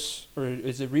Ribas, or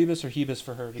is it Ribas or Ribas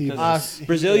for her? Because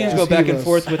Brazilians go back and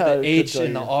forth with the H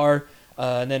and the R.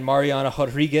 And then Mariana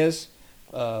Rodriguez.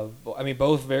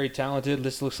 Both very talented.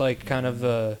 This looks like kind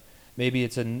of maybe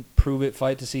it's a prove-it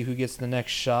fight to see who gets the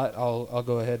next shot. I'll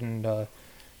go ahead and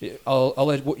I'll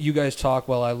let you guys talk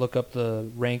while I look up the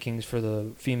rankings for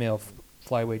the female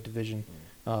flyweight division.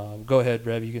 Go ahead,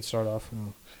 Rev. You can start off.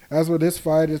 As with this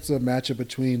fight, it's a matchup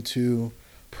between 2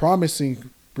 promising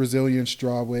Brazilian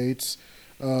strawweights.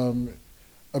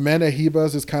 Amanda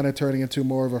Ribas is kind of turning into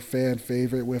more of a fan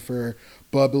favorite with her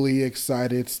bubbly,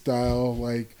 excited style,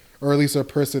 like or at least her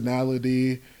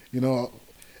personality. You know,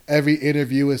 every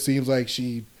interview it seems like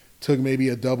she took maybe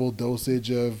a double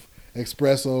dosage of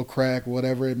espresso, crack,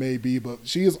 whatever it may be. But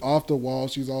she is off the wall.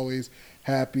 She's always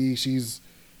happy. She's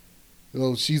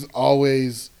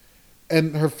always,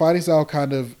 and her fighting style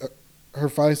kind of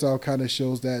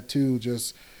shows that too.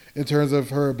 Just in terms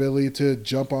of her ability to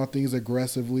jump on things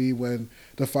aggressively when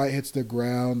the fight hits the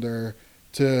ground, or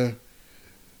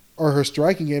her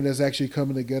striking game that's actually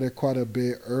coming together quite a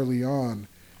bit early on.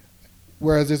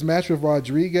 Whereas this match with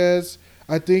Rodriguez,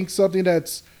 I think something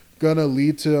that's going to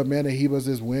lead to Amanda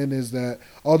Ribas' win is that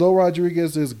although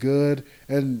Rodriguez is good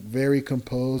and very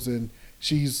composed and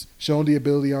she's shown the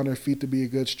ability on her feet to be a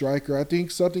good striker, I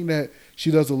think something that she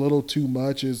does a little too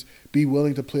much is be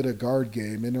willing to play the guard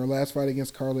game. In her last fight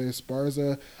against Carla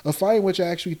Esparza, a fight in which I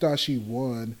actually thought she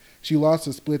won, she lost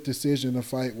a split decision, a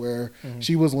fight where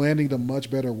she was landing the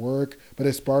much better work, but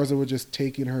Esparza was just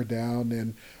taking her down,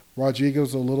 and Rodriguez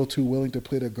was a little too willing to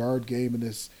play the guard game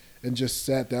and just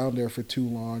sat down there for too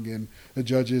long, and the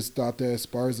judges thought that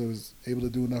Esparza was able to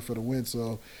do enough for the win.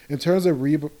 So in terms of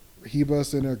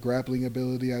Ribas and her grappling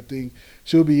ability, I think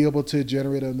she'll be able to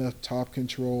generate enough top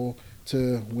control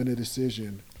to win a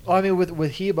decision. Well, I mean, with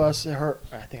Ribas,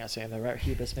 I think I'm saying that right,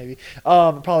 Ribas maybe.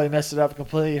 Probably messed it up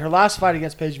completely. Her last fight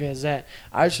against Paige Van Zandt,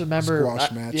 I just remember.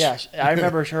 Squash match. Yeah, I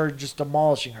remember her just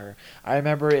demolishing her. I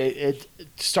remember it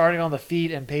starting on the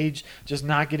feet and Paige just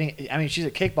not getting. I mean, she's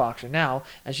a kickboxer now,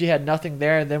 and she had nothing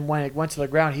there. And then when it went to the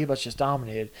ground, Ribas just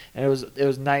dominated, and it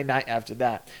was night after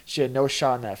that. She had no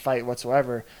shot in that fight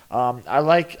whatsoever. I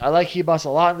like Ribas a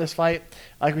lot in this fight.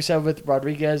 Like we said with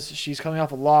Rodriguez, she's coming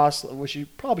off a loss, which she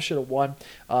probably should have won.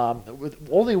 With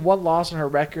only one loss on her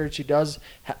record, she does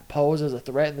pose as a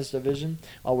threat in this division.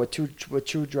 With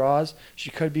two draws, she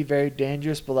could be very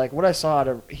dangerous. But like what I saw out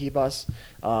of Ribas,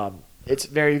 it's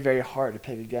very, very hard to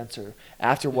pick against her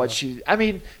after what she. I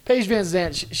mean, Paige Van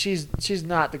Zandt, she's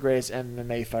not the greatest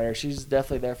MMA fighter. She's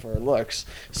definitely there for her looks.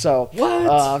 So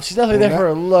what? She's definitely there for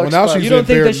her looks. Well, now You don't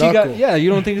think that she got? Yeah,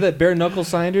 you don't think that Bare Knuckle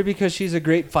signed her because she's a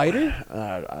great fighter?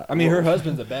 I mean, her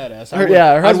husband's a badass. her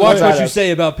I'd husband's watch a what you badass.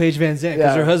 say about Paige Van Zandt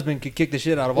because Yeah. her husband could kick the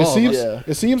shit out of It all seems of us.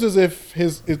 it seems as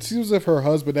if her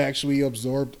husband actually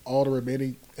absorbed all the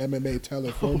remaining MMA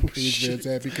talent from Paige Van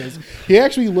Zandt, because he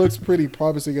actually looks pretty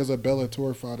promising as a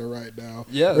Bellator fighter right now.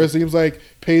 Yeah. Where it seems like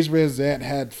Paige Van Zandt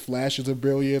had flashes of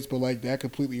brilliance, but like that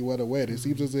completely went away. It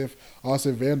seems as if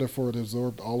Austin Vanderford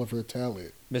absorbed all of her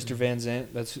talent. Mr. Van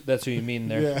Zandt, that's who you mean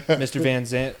there, Yeah. Mr. Van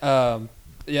Zandt.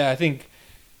 Yeah, I think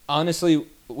honestly,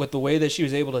 with the way that she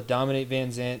was able to dominate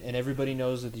Van Zandt, and everybody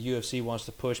knows that the UFC wants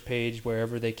to push Paige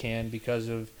wherever they can because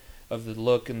of the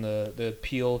look and the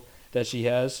appeal that she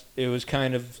has, it was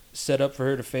kind of set up for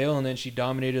her to fail, and then she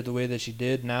dominated the way that she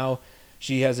did. Now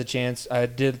she has a chance. I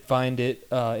did find it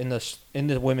in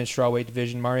the women's strawweight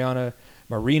division.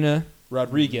 Marina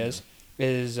Rodriguez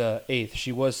is 8th.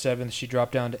 She was 7th. She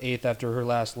dropped down to 8th after her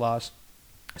last loss.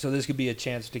 So this could be a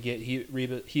chance to get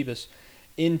Ribas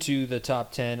into the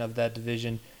top 10 of that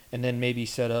division, and then maybe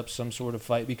set up some sort of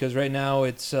fight. Because right now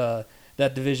it's that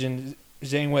division.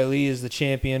 Zhang Weili is the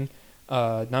champion.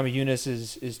 Namajunas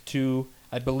is 2.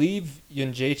 I believe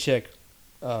Jędrzejczyk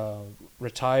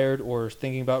retired or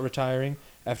thinking about retiring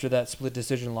after that split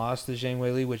decision loss to Zhang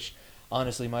Weili, which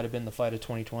honestly might have been the fight of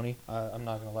 2020. I'm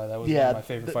not gonna lie, that was one of my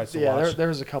favorite fights to watch. There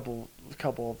was a couple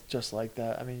just like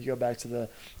that. I mean, you go back to the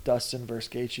Dustin versus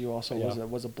Gaethje also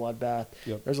was a bloodbath.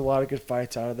 Yep. There's a lot of good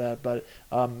fights out of that, but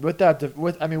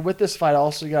with this fight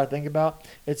also you got to think about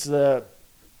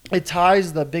it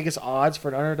ties the biggest odds for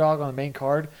an underdog on the main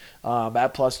card at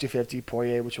plus 250.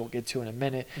 Poirier, which we'll get to in a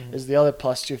minute, is the other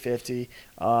plus 250.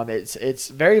 It's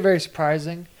very, very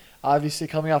surprising. Obviously,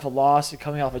 coming off a loss and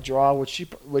coming off a draw,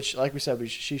 which like we said,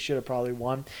 she should have probably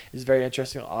won, is very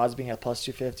interesting. Odds being at plus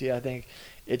 250, I think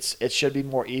it should be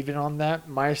more even on that.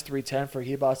 Minus 310 for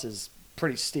Ribas is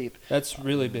pretty steep. That's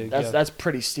really big. That's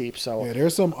pretty steep. So Yeah,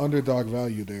 there's some underdog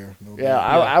value there. No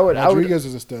doubt. I would. Rodriguez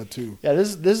is a stud too. Yeah,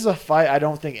 this is a fight I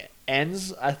don't think it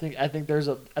ends. I think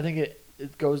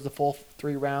it goes the full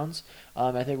 3 rounds.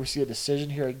 I think we see a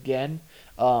decision here again.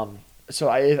 So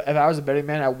if I was a betting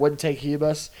man, I wouldn't take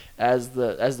Ribas as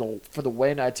the for the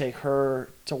win. I'd take her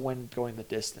to win going the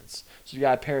distance. So you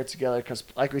gotta pair it together because,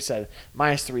 like we said,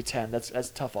 minus 310. That's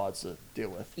tough odds to deal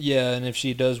with. Yeah, and if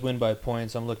she does win by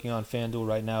points, I'm looking on FanDuel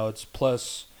right now. It's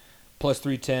plus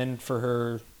 310 for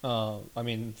her. For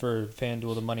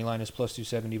FanDuel, the money line is plus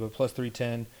 270, but plus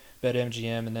 310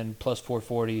 BetMGM, and then plus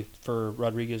 440 for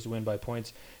Rodriguez to win by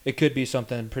points. It could be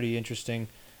something pretty interesting.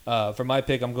 For my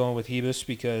pick, I'm going with Ribas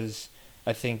because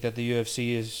I think that the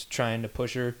UFC is trying to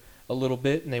push her a little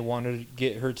bit, and they want to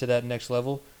get her to that next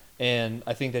level. And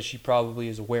I think that she probably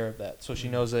is aware of that. So she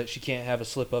knows that she can't have a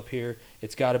slip up here.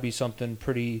 It's got to be something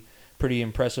pretty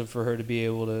impressive for her to be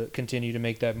able to continue to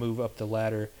make that move up the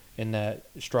ladder in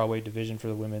that strawweight division for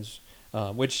the women's,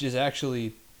 which is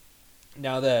actually,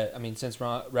 now that, I mean, since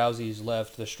Rousey's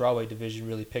left, the strawweight division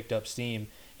really picked up steam.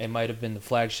 It might have been the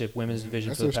flagship women's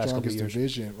division for the past couple of years.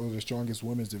 Division, or the strongest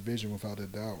women's division without a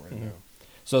doubt right now.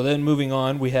 So then moving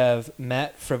on, we have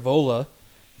Matt Frivola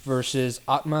versus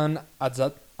Atman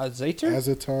Azatar.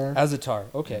 Azatar.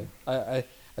 Okay. I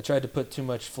tried to put too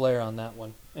much flair on that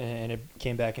one, and it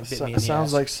came back and bit me in the ass.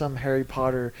 Sounds like some Harry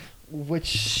Potter. Atman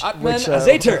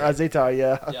Azatar. Azatar,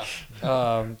 yeah.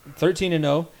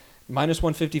 13-0, minus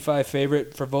 155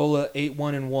 favorite. Frivola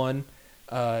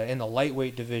 8-1-1 in the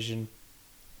lightweight division.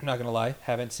 I'm not going to lie,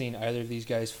 haven't seen either of these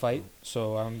guys fight,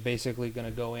 so I'm basically going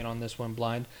to go in on this one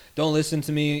blind. Don't listen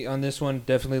to me on this one.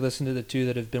 Definitely listen to the two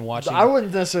that have been watching. I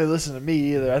wouldn't necessarily listen to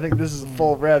me either. I think this is a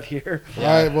full rev here. All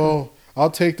right, well,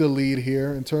 I'll take the lead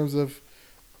here. In terms of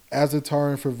Azatar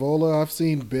and Frivola, I've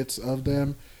seen bits of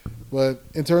them. But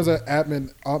in terms of Atman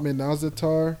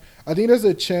Azatar, I think there's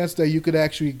a chance that you could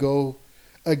actually go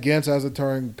against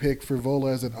Azatar and pick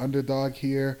Frivola as an underdog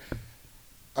here.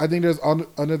 I think there's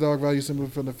underdog value simply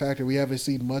from the fact that we haven't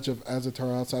seen much of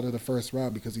Azatar outside of the first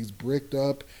round because he's bricked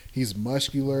up, he's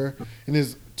muscular. In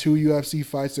his 2 UFC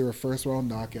fights, they were first-round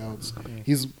knockouts.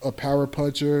 He's a power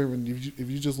puncher, and if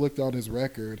you just looked on his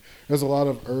record, there's a lot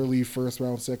of early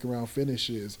first-round, second-round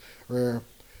finishes where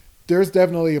there's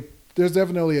definitely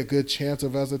a good chance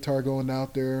of Azatar going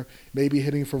out there, maybe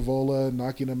hitting Frivola,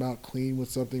 knocking him out clean with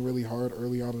something really hard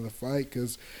early on in the fight.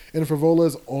 Because in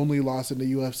Frivola's only loss in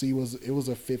the UFC was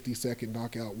a 50-second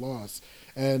knockout loss,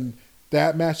 and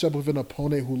that matchup with an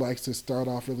opponent who likes to start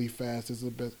off really fast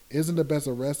isn't the best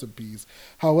of recipes.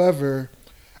 However,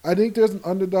 I think there's an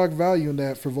underdog value in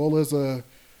that. Frivola's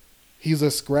he's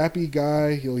a scrappy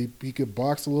guy. He could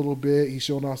box a little bit. He's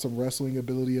shown off some wrestling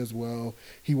ability as well.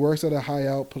 He works at a high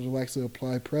output and likes to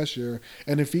apply pressure.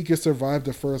 And if he could survive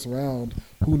the first round,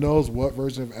 who knows what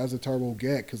version of Azatar we'll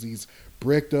get, because he's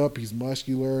bricked up, he's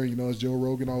muscular. You know, as Joe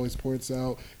Rogan always points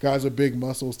out, guys with big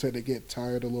muscles tend to get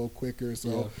tired a little quicker.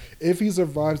 So if he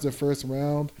survives the first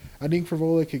round, I think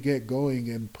Frivola could get going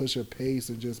and push a pace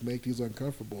and just make these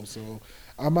uncomfortable. So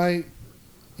I'll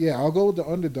go with the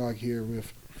underdog here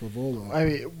with Frivola. I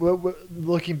mean,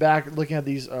 looking at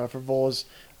these Frivola's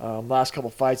last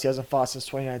couple fights, he hasn't fought since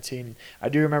 2019. I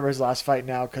do remember his last fight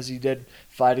now because he did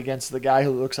fight against the guy who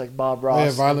looks like Bob Ross.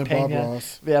 Yeah, Violent Bob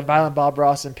Ross. Yeah, Violent Bob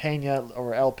Ross and Pena,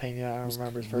 or El Pena. I don't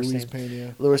remember his first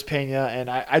name. Luis Pena. And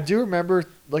I do remember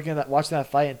watching that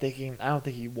fight and thinking, I don't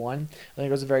think he won. I think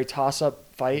it was a very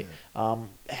toss-up fight.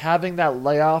 Having that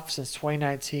layoff since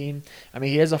 2019, I mean,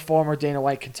 he is a former Dana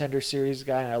White Contender Series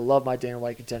guy, and I love my Dana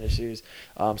White Contender Series.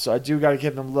 So I do got to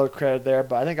give him a little credit there.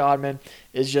 But I think Ottman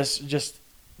is just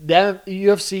them,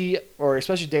 UFC, or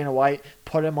especially Dana White,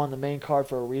 put him on the main card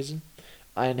for a reason.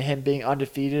 And him being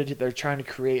undefeated, they're trying to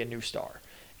create a new star.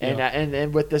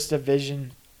 And with this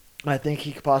division, I think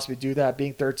he could possibly do that,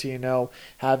 being 13-0,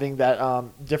 having that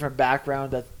different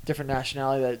background, that different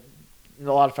nationality that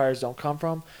a lot of fighters don't come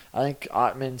from. I think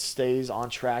Ottman stays on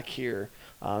track here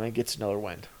and gets another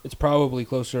win. It's probably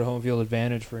closer to home field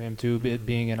advantage for him, too,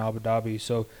 being in Abu Dhabi.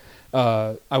 So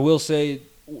I will say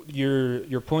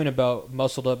your point about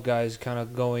muscled-up guys kind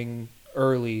of going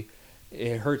early,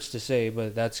 it hurts to say,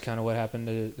 but that's kind of what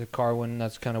happened to Carwin.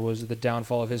 That's kind of was the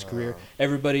downfall of his career.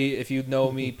 Everybody, if you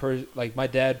know me, like my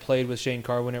dad played with Shane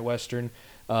Carwin at Western,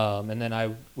 and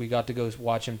then we got to go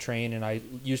watch him train, and I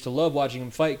used to love watching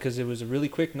him fight because it was a really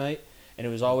quick night, and it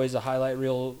was always a highlight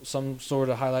reel, some sort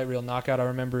of highlight reel knockout. I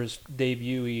remember his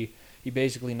debut, he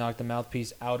basically knocked the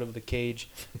mouthpiece out of the cage.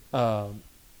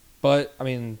 But, I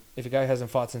mean, if a guy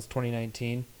hasn't fought since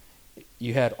 2019,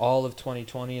 you had all of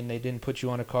 2020 and they didn't put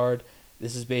you on a card.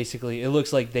 This is basically, it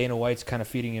looks like Dana White's kind of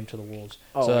feeding him to the wolves.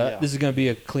 This is going to be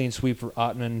a clean sweep for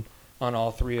Ottman on all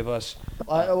three of us.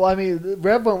 I mean,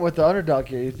 Rev went with the underdog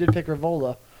here. He did pick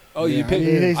Frivola. Oh, you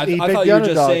picked? I thought you were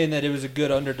just saying that it was a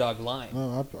good underdog line.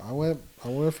 No, I went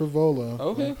for Frivola.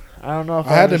 Okay. I don't know if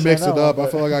I had to mix it up. I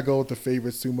feel like I go with the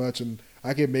favorites too much, and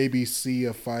I could maybe see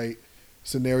a fight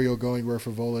scenario going where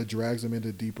Frivola drags him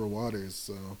into deeper waters.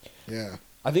 So, yeah.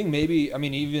 I think maybe, I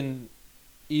mean,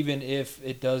 even if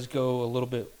it does go a little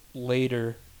bit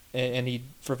later and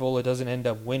Frivola doesn't end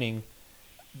up winning,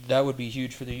 that would be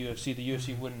huge for the UFC. The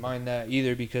UFC wouldn't mind that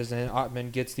either because then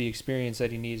Ottman gets the experience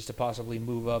that he needs to possibly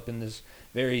move up in this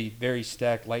very, very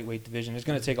stacked lightweight division. It's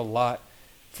going to take a lot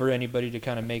for anybody to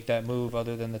kind of make that move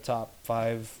other than the top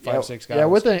six guys. Yeah,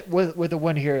 with a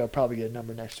win here, he'll probably get a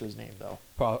number next to his name, though.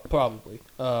 Probably.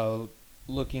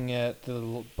 looking at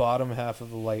the bottom half of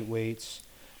the lightweights,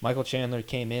 Michael Chandler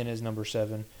came in as number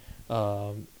 7.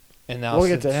 And now We'll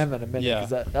get to him in a minute yeah.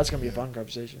 because that's going to be a fun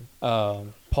conversation.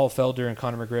 Paul Felder and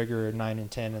Conor McGregor are 9 and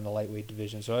 10 in the lightweight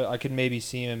division. So I could maybe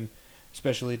see him,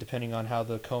 especially depending on how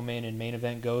the co-main and main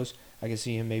event goes, I can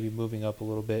see him maybe moving up a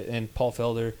little bit. And Paul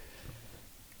Felder,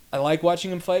 I like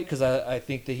watching him fight because I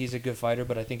think that he's a good fighter,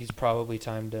 but I think it's probably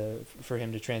time for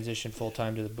him to transition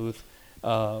full-time to the booth.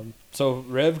 So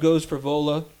Rev goes for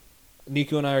Vola.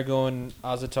 Nico and I are going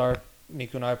Azatar.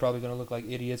 Nico and I are probably going to look like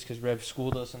idiots because Rev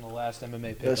schooled us in the last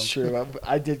MMA pick. That's true.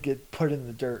 I did get put in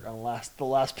the dirt on the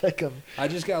last pick 'em. I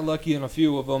just got lucky in a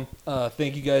few of them.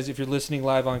 Thank you guys. If you're listening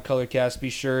live on Colorcast, be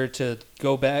sure to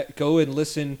go and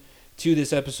listen to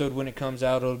this episode when it comes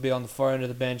out. It'll be on the far end of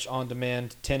the bench on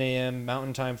demand, 10 a.m.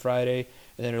 Mountain Time Friday,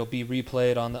 and then it'll be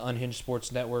replayed on the Unhinged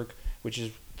Sports Network, which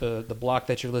is the block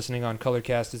that you're listening on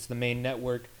Colorcast. It's the main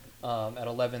network at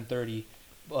 11:30.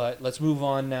 But let's move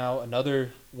on now.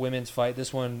 Another women's fight.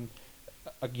 This one,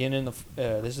 again,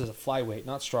 this is a flyweight,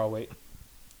 not strawweight.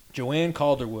 Joanne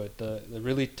Calderwood, the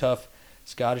really tough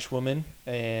Scottish woman,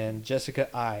 and Jessica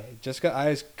Eye. Jessica Eye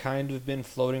has kind of been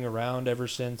floating around ever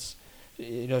since.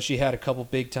 She had a couple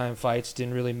big-time fights,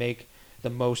 didn't really make the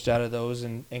most out of those.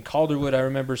 And Calderwood, I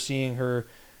remember seeing her.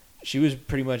 She was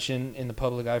pretty much in the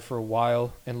public eye for a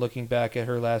while, and looking back at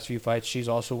her last few fights, she's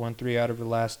also won 3 out of her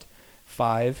last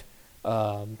 5.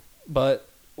 But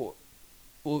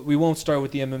we won't start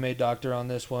with the MMA doctor on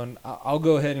this one. I'll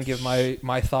go ahead and give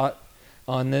my thought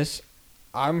on this.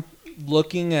 I'm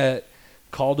looking at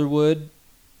Calderwood,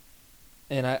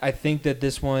 and I think that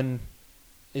this one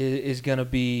is going to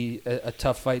be a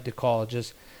tough fight to call.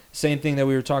 Just same thing that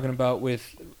we were talking about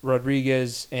with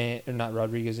Rodriguez and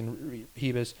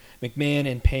Ribas,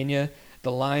 McMahon and Pena.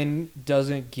 The line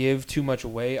doesn't give too much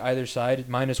away either side.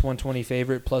 -120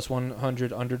 favorite,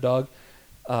 +100 underdog.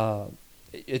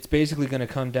 It's basically going to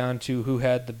come down to who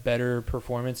had the better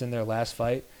performance in their last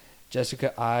fight.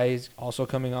 Jessica Eye is also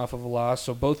coming off of a loss.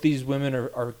 So both these women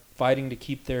are fighting to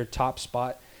keep their top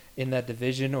spot in that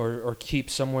division or keep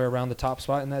somewhere around the top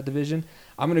spot in that division.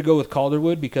 I'm going to go with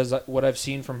Calderwood because what I've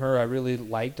seen from her I really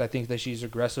liked. I think that she's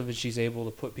aggressive and she's able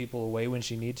to put people away when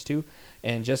she needs to.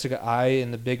 And Jessica Eye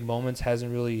in the big moments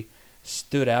hasn't really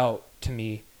stood out to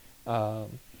me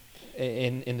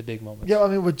in the big moments. Yeah, I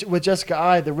mean, with Jessica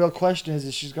Eye, the real question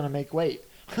is she's going to make weight?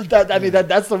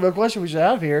 That's the real question we should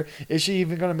have here. Is she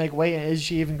even going to make weight, and is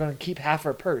she even going to keep half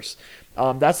her purse?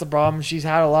 That's the problem. She's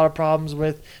had a lot of problems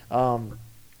with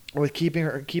keeping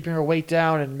her weight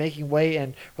down and making weight.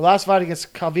 And her last fight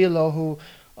against Calvillo,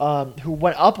 who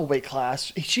went up a weight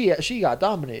class, she got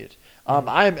dominated.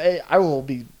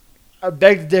 I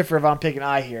beg to differ if I'm picking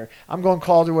Eye here. I'm going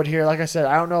Calderwood here. Like I said,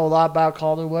 I don't know a lot about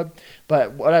Calderwood,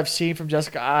 but what I've seen from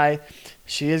Jessica Eye,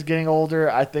 she is getting older.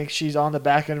 I think she's on the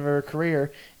back end of her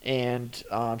career, and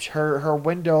her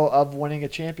window of winning a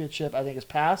championship, I think, is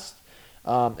past.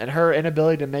 And her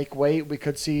inability to make weight, we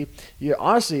could see.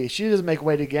 Honestly, if she doesn't make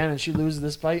weight again and she loses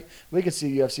this fight, we could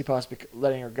see UFC possibly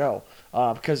letting her go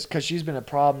because she's been in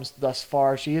problems thus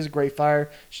far. She is a great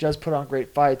fighter. She does put on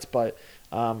great fights, but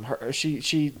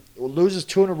she loses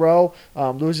 2 in a row,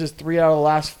 loses 3 out of the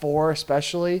last 4,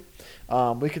 especially.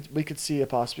 We could see a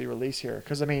possibly release here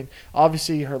because I mean,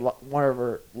 obviously one of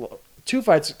her 3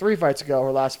 fights ago,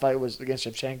 her last fight was against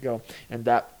Shevchenko, and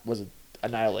that was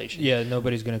annihilation. Yeah,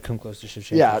 nobody's going to come close to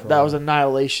Shevchenko. Yeah, that was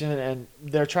annihilation, and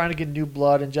they're trying to get new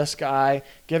blood in Jessica Eye.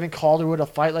 Giving Calderwood a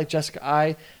fight like Jessica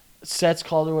Eye sets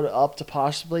Calderwood up to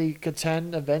possibly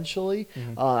contend eventually.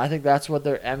 Mm-hmm. I think that's what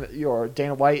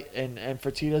Dana White and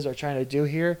Fertitas are trying to do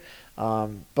here.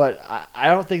 But I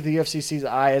don't think the UFC sees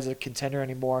Eye as a contender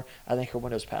anymore. I think her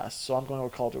window's passed, so I'm going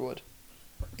with Calderwood.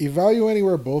 Evaluating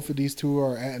where both of these two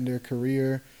are at in their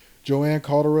career, Joanne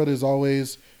Calderwood has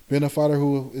always been a fighter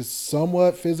who is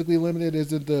somewhat physically limited,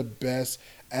 isn't the best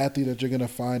athlete that you're going to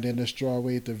find in the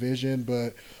strawweight division,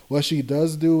 but what she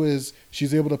does do is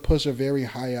she's able to push a very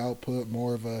high output,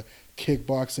 more of a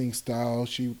kickboxing style.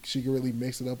 She can really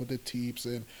mix it up with the teeps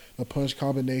and the punch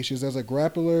combinations. As a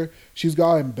grappler, she's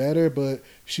gotten better, but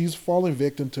she's fallen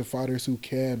victim to fighters who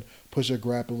can push a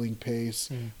grappling pace.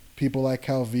 People like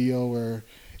Calvillo, or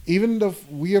even the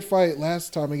weird fight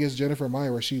last time against Jennifer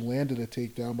Maia where she landed a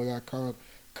takedown but got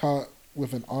caught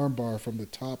with an armbar from the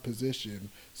top position.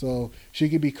 So she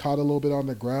could be caught a little bit on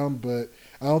the ground, but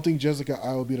I don't think Jessica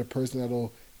Eye will be the person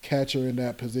that'll catch her in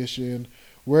that position.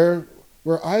 Where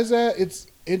Eye's at, it's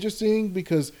interesting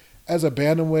because as a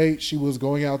bantamweight, she was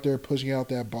going out there pushing out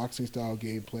that boxing style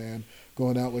game plan,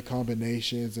 going out with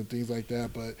combinations and things like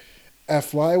that. But at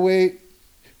flyweight,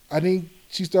 I think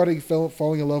she started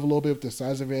falling in love a little bit with the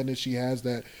size advantage she has.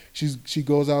 That she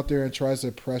goes out there and tries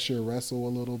to pressure wrestle a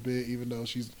little bit, even though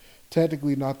she's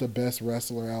technically not the best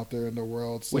wrestler out there in the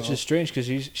world. So. Which is strange because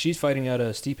she's fighting out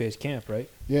of Stipe's camp, right?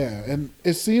 Yeah, and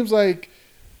it seems like,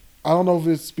 I don't know if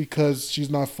it's because she's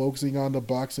not focusing on the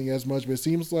boxing as much, but it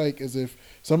seems like as if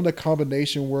some of the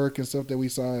combination work and stuff that we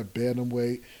saw at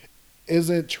bantamweight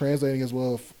isn't translating as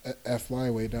well at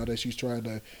flyweight now that she's trying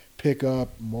to pick up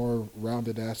more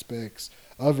rounded aspects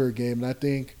of her game. And I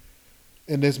think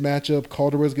in this matchup,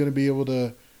 Calderwood's going to be able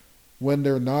to, when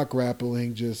they're not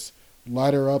grappling, just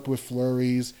light her up with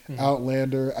flurries,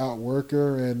 outlander, outwork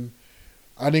her, and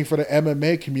I think for the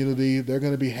MMA community, they're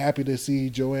going to be happy to see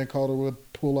Joanne Calderwood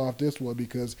pull off this one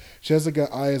because she has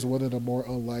got eye as one of the more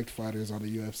unliked fighters on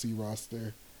the UFC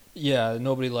roster. Yeah,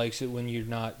 nobody likes it when you're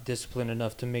not disciplined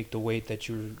enough to make the weight that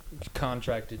you're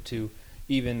contracted to,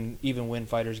 even when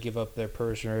fighters give up their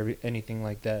purse or anything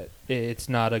like that. It's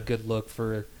not a good look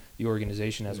for the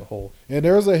organization as a whole. And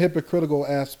there's a hypocritical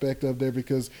aspect of there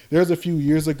because there's a few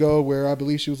years ago where I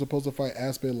believe she was supposed to fight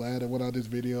Aspen Ladd and went on this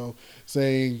video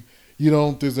saying, you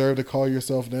don't deserve to call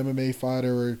yourself an MMA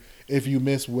fighter, or if you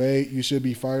miss weight, you should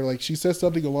be fired. Like, she said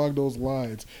something along those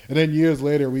lines. And then years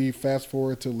later, we fast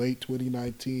forward to late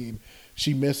 2019,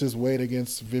 she misses weight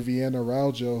against Viviane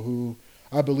Araujo, who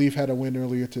I believe had a win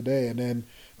earlier today. And then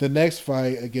the next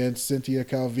fight against Cynthia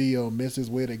Calvillo misses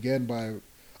weight again by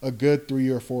a good 3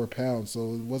 or 4 pounds.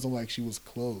 So it wasn't like she was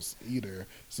close either.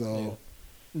 So... Yeah.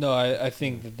 No, I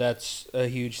think that's a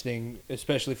huge thing,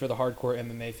 especially for the hardcore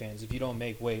MMA fans. If you don't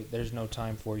make weight, there's no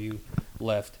time for you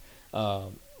left.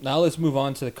 Now let's move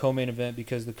on to the co-main event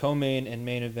because the co-main and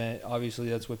main event, obviously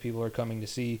that's what people are coming to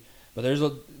see. But there's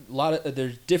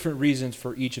there's different reasons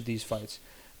for each of these fights.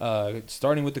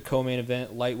 Starting with the co-main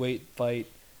event, lightweight fight.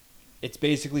 It's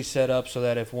basically set up so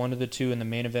that if one of the two in the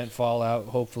main event fall out,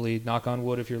 hopefully, knock on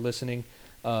wood if you're listening,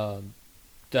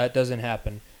 that doesn't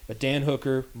happen. But Dan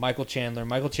Hooker, Michael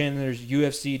Chandler's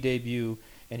UFC debut,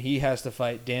 and he has to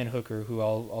fight Dan Hooker, who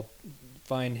I'll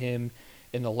find him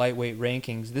in the lightweight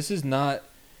rankings. It's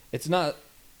not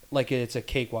like it's a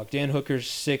cakewalk. Dan Hooker's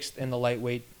 6th in the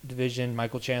lightweight division.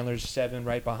 Michael Chandler's 7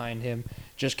 right behind him.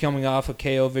 Just coming off a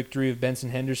KO victory of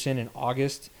Benson Henderson in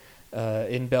August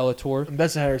in Bellator. And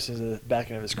Benson Henderson's at the back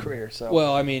end of his career. So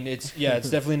well, I mean, it's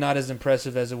definitely not as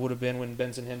impressive as it would have been when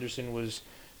Benson Henderson was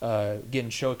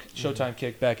getting Showtime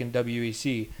kicked back in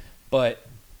WEC. But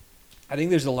I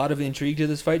think there's a lot of intrigue to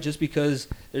this fight just because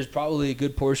there's probably a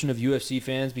good portion of UFC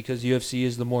fans, because UFC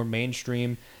is the more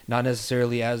mainstream, not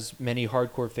necessarily as many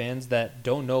hardcore fans, that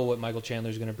don't know what Michael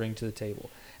Chandler is going to bring to the table.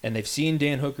 And they've seen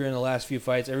Dan Hooker in the last few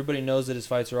fights. Everybody knows that his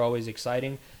fights are always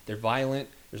exciting. They're violent.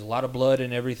 There's a lot of blood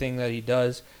in everything that he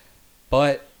does.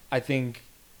 But I think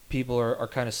people are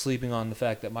kind of sleeping on the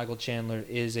fact that Michael Chandler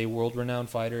is a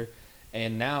world-renowned fighter.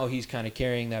 And now he's kind of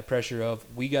carrying that pressure of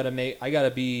I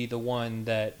gotta be the one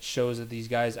that shows that these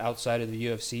guys outside of the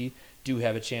UFC do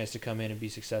have a chance to come in and be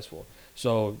successful.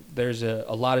 So there's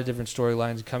a lot of different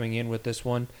storylines coming in with this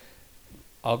one.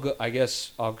 I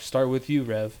guess I'll start with you,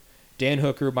 Rev. Dan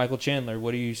Hooker, Michael Chandler,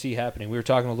 what do you see happening? We were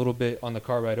talking a little bit on the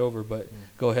car ride over, but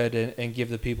go ahead and give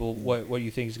the people what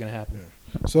you think is going to happen.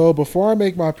 So before I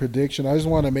make my prediction, I just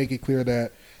want to make it clear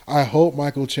that I hope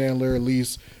Michael Chandler at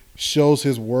least shows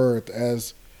his worth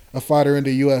as a fighter in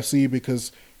the UFC,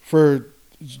 because for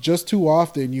just too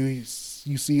often you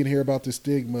see and hear about the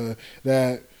stigma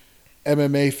that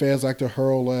MMA fans like to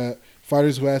hurl at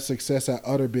fighters who had success at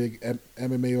other big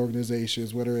MMA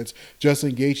organizations, whether it's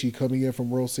Justin Gaethje coming in from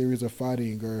World Series of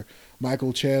Fighting, or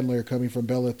Michael Chandler coming from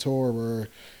Bellator, or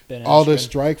all the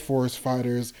Strikeforce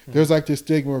fighters. There's like this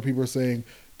stigma where people are saying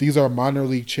these are minor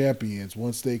league champions.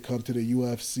 Once they come to the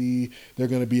UFC, they're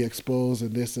going to be exposed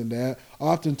and this and that.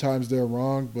 Oftentimes they're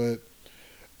wrong, but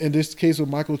in this case with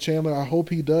Michael Chandler, I hope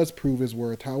he does prove his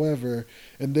worth. However,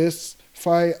 in this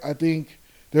fight, I think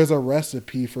there's a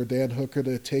recipe for Dan Hooker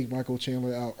to take Michael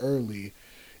Chandler out early.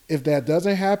 If that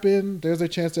doesn't happen, there's a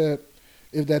chance that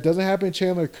if that doesn't happen,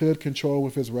 Chandler could control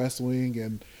with his wrestling,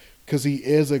 and because he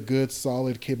is a good,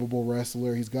 solid, capable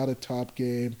wrestler. He's got a top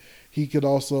game. He could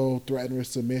also threaten with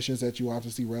submissions that you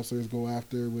often see wrestlers go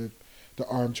after with the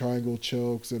arm triangle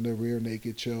chokes and the rear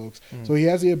naked chokes. So he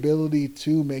has the ability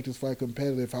to make this fight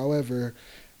competitive. However,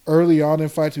 early on in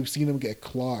fights, we've seen him get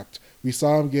clocked. We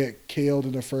saw him get KO'd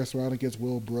in the first round against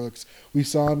Will Brooks. We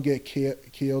saw him get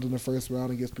KO'd in the first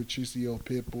round against Patricio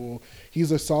Pitbull.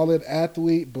 He's a solid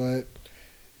athlete, but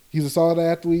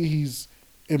he's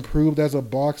improved as a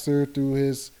boxer through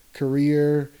his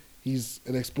career. He's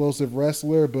an explosive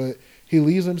wrestler, but he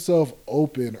leaves himself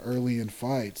open early in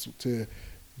fights to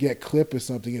get clipped or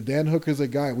something. And Dan Hooker's a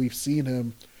guy, we've seen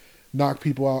him knock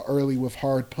people out early with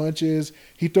hard punches.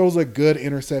 He throws a good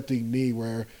intercepting knee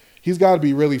where he's got to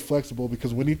be really flexible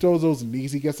because when he throws those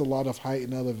knees, he gets a lot of height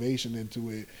and elevation into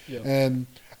it. Yep. And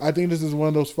I think this is one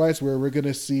of those fights where we're going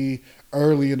to see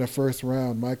early in the first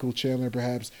round Michael Chandler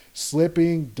perhaps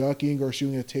slipping, ducking, or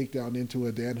shooting a takedown into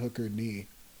a Dan Hooker knee.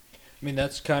 I mean,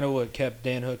 that's kind of what kept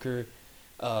Dan Hooker.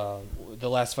 The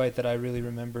last fight that I really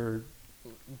remember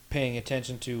paying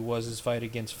attention to was his fight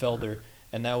against Felder,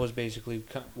 and that was basically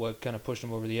what kind of pushed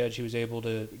him over the edge. He was able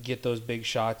to get those big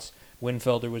shots when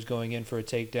Felder was going in for a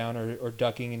takedown or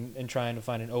ducking and trying to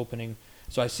find an opening.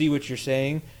 So I see what you're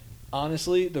saying.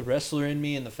 Honestly, the wrestler in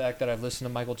me and the fact that I've listened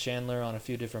to Michael Chandler on a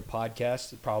few different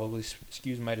podcasts probably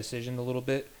skews my decision a little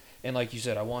bit. And like you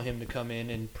said, I want him to come in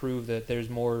and prove that there's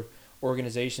more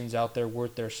organizations out there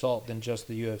worth their salt than just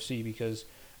the UFC, because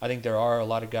I think there are a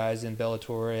lot of guys in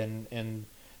Bellator and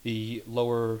the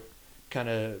lower kind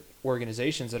of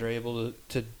organizations that are able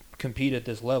to compete at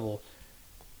this level.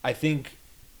 I think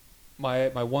my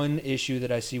one issue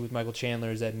that I see with Michael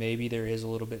Chandler is that maybe there is a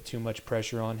little bit too much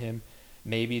pressure on him.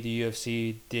 Maybe the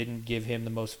UFC didn't give him the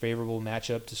most favorable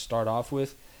matchup to start off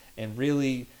with. And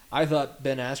really, I thought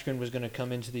Ben Askren was going to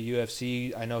come into the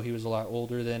UFC. I know he was a lot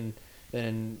older than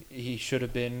he should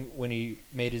have been when he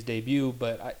made his debut,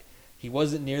 but he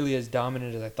wasn't nearly as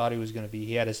dominant as I thought he was going to be.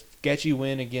 He had a sketchy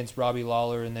win against Robbie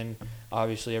Lawler, and then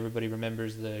obviously everybody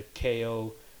remembers the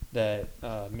KO that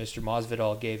Mr.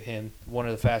 Masvidal gave him, one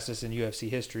of the fastest in UFC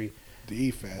history. The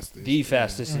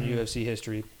fastest in UFC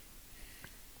history.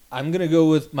 I'm going to go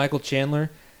with Michael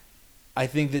Chandler. I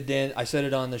think that I said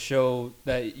it on the show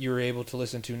that you're able to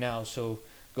listen to now, so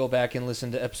go back and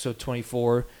listen to episode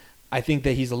 24. I think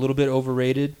that he's a little bit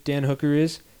overrated, Dan Hooker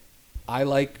is. I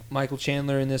like Michael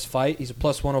Chandler in this fight. He's a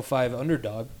plus 105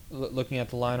 underdog, looking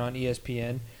at the line on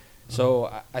ESPN.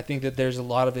 So I think that there's a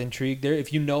lot of intrigue there.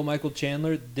 If you know Michael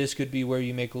Chandler, this could be where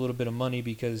you make a little bit of money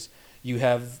because you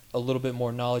have a little bit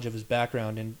more knowledge of his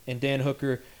background. And Dan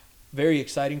Hooker, very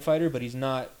exciting fighter, but he's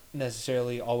not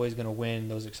necessarily always going to win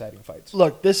those exciting fights.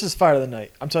 Look, this is fight of the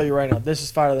night. I'm telling you right now, this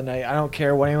is fight of the night. I don't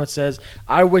care what anyone says.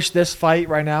 I wish this fight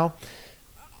right now,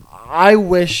 I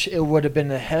wish it would have been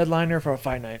the headliner for a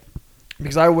fight night.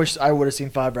 Because I wish I would have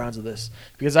seen 5 rounds of this.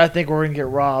 Because I think we're going to get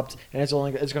robbed, and it's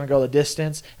going to go the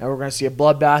distance, and we're going to see a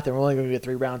bloodbath, and we're only going to get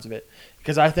 3 rounds of it.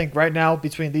 Because I think right now,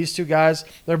 between these two guys,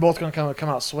 they're both going to come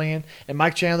out swinging. And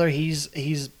Mike Chandler, he's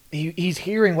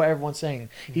hearing what everyone's saying.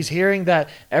 He's hearing that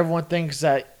everyone thinks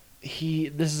that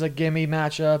this is a gimme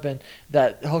matchup and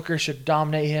that Hooker should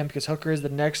dominate him because Hooker is the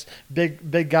next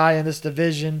big guy in this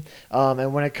division.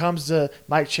 And when it comes to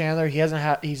Mike Chandler, he's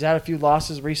had a few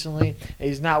losses recently and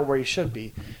he's not where he should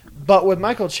be. But with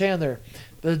Michael Chandler,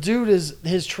 the dude is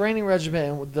his training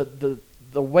regimen and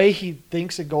the way he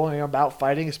thinks of going about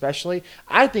fighting, especially,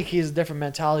 I think he has a different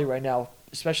mentality right now.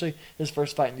 Especially his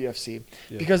first fight in the UFC,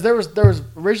 because there was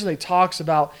originally talks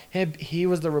about him. He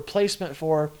was the replacement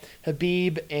for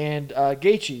Khabib and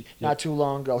Gaethje not too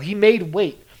long ago. He made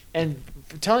weight, and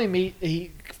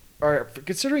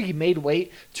considering he made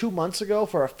weight 2 months ago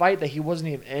for a fight that he wasn't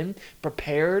even in,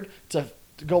 prepared to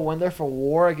go in there for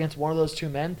war against one of those two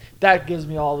men, that gives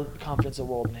me all the confidence in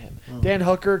the world in him. Dan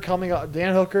Hooker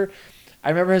I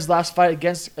remember his last fight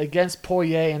against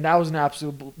Poirier, and that was an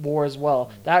absolute war as well.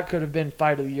 That could have been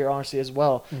fight of the year, honestly, as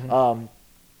well.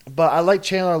 But I like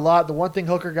Chandler a lot. The one thing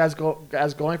Hooker has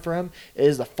going for him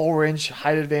is the 4-inch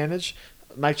height advantage.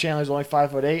 Mike Chandler's only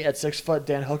 5'8". At 6 foot,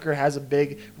 Dan Hooker has a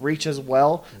big reach as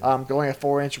well, going a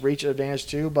 4-inch reach advantage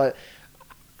too. But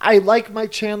I like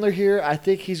Mike Chandler here. I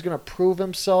think he's going to prove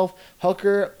himself.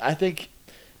 Hooker, I think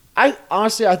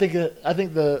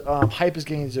the hype is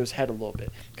getting into his head a little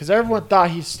bit because everyone thought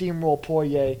he steamrolled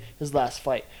Poirier his last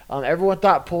fight. Everyone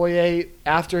thought Poirier,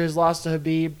 after his loss to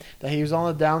Khabib, that he was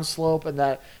on the downslope and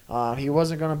that he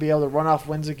wasn't going to be able to run off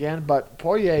wins again. But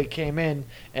Poirier came in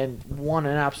and won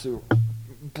an absolute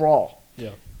brawl.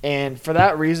 Yeah. And for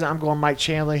that reason, I'm going Mike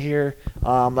Chandler here.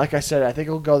 Like I said, I think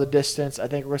it'll go the distance. I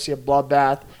think we're going to see a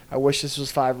bloodbath. I wish this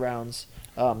was 5 rounds.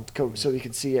 So we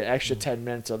can see an extra 10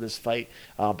 minutes of this fight.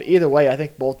 But either way, I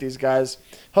think both these guys,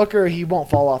 Hooker, he won't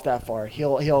fall off that far.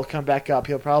 He'll come back up.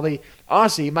 He'll probably,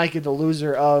 honestly, he might get the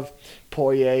loser of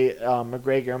Poirier,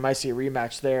 McGregor. Might see a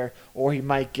rematch there, or he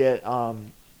might get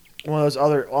one of those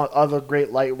other great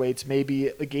lightweights, maybe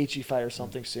a Gaethje fight or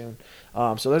something soon.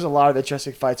 So there's a lot of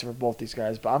interesting fights for both these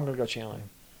guys. But I'm gonna go Chandler.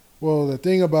 Well, the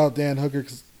thing about Dan Hooker,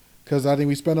 because I think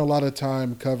we spend a lot of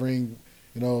time covering,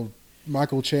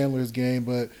 Michael Chandler's game,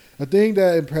 but the thing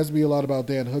that impressed me a lot about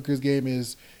Dan Hooker's game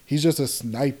is he's just a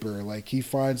sniper. Like, he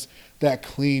finds that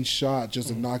clean shot just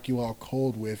to knock you out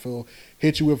cold with. He'll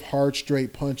hit you with hard,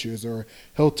 straight punches, or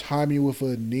he'll time you with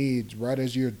a knee right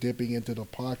as you're dipping into the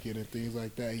pocket and things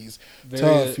like that. He's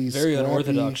tough. He's very scrappy.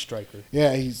 unorthodox striker.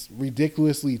 Yeah, he's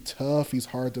ridiculously tough. He's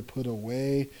hard to put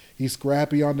away. He's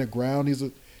scrappy on the ground.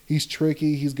 He's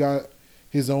tricky. He's got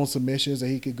his own submissions that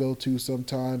he could go to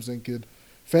sometimes and could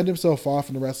fend himself off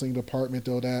in the wrestling department,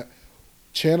 though that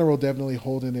Chandler will definitely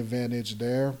hold an advantage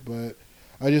there. But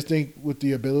I just think with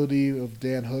the ability of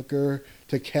Dan Hooker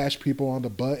to catch people on the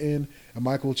button and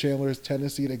Michael Chandler's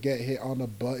tendency to get hit on the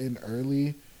button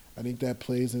early, I think that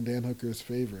plays in Dan Hooker's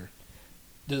favor.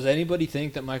 Does anybody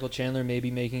think that Michael Chandler may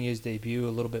be making his debut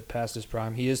a little bit past his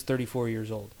prime? He is 34 years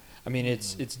old. I mean,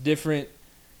 it's different.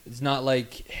 It's not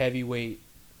like heavyweights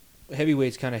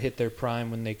kind of hit their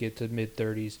prime when they get to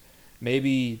mid-30s.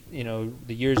 Maybe, the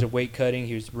years of weight cutting,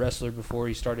 he was a wrestler before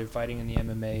he started fighting in the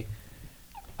MMA.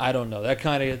 I don't know. That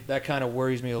kind of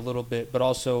worries me a little bit. But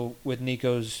also with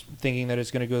Nico's thinking that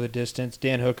it's going to go the distance,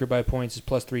 Dan Hooker by points is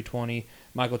plus 320.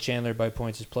 Michael Chandler by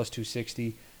points is plus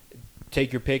 260.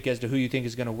 Take your pick as to who you think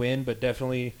is going to win, but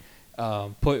definitely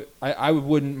I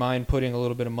wouldn't mind putting a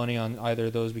little bit of money on either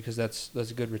of those because that's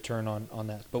a good return on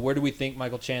that. But where do we think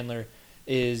Michael Chandler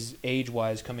is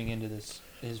age-wise coming into his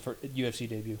UFC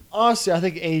debut? Honestly, I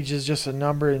think age is just a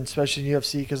number, and especially in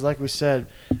UFC, because like we said,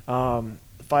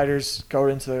 fighters go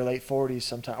into their late 40s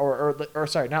sometimes, or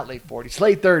sorry, not late 40s,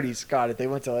 late 30s. Got it. They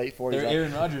went to late 40s. They're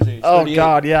Aaron Rodgers' age. Oh 38.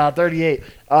 God, yeah, 38.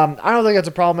 I don't think that's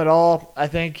a problem at all. I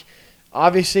think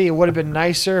obviously it would have been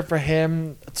nicer for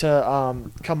him to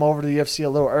come over to the UFC a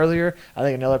little earlier. I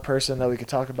think another person that we could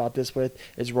talk about this with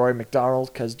is Rory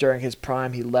McDonald, because during his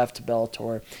prime he left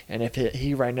Bellator, and if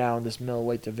he right now in this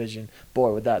middleweight division,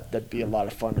 boy, would that'd be a lot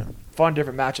of fun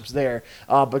different matchups there.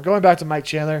 But going back to Mike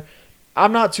Chandler,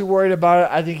 I'm not too worried about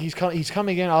it. I think he's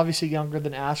coming in obviously younger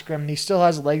than Askren, and he still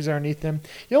has legs underneath him.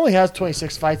 He only has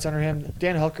 26 fights under him.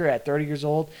 Dan Hooker at 30 years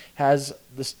old has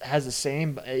the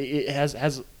same. It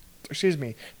has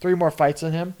 3 more fights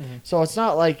than him. Mm-hmm. So it's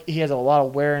not like he has a lot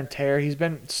of wear and tear. He's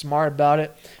been smart about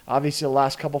it. Obviously, the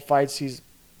last couple fights he's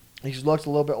looked a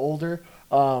little bit older.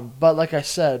 But like I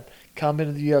said, coming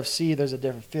into the UFC, there's a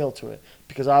different feel to it.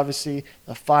 Because obviously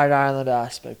the Fight Island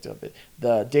aspect of it,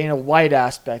 the Dana White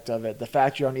aspect of it, the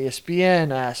fact you're on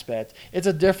ESPN aspect, it's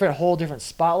a whole different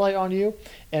spotlight on you.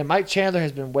 And Mike Chandler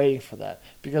has been waiting for that,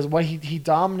 because when he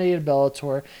dominated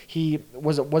Bellator, he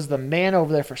was the man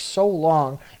over there for so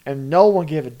long, and no one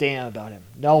gave a damn about him.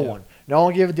 No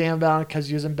one gave a damn about him because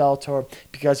he was in Bellator,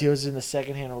 because he was in the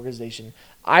second-hand organization.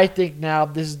 I think now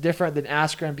this is different than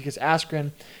Askren, because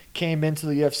Askren came into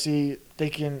the UFC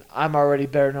thinking, I'm already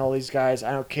better than all these guys,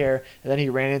 I don't care, and then he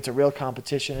ran into real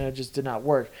competition and it just did not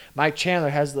work. Mike Chandler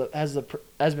has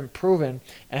been proven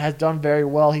and has done very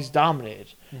well. He's dominated,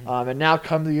 and now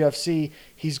come to the UFC,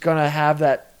 he's gonna have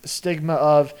that stigma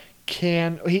of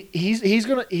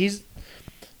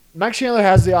Mike Chandler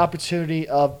has the opportunity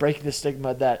of breaking the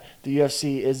stigma that the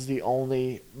UFC is the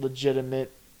only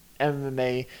legitimate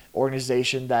MMA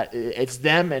organization, that it's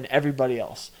them and everybody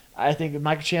else. I think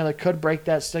Michael Chandler could break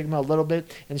that stigma a little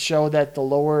bit and show that the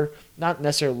lower, not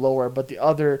necessarily lower, but the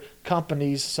other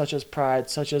companies such as Pride,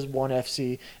 such as ONE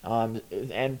FC,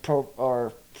 and Pro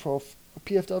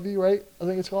PFW, right? I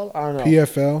think it's called. I don't know.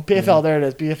 PFL. PFL, there it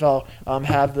is. PFL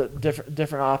have the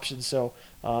different options. So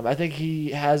I think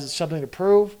he has something to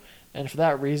prove. And for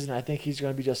that reason, I think he's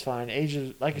going to be just fine. Age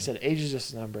is, like I said, age is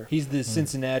just a number. He's the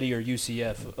Cincinnati or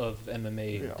UCF of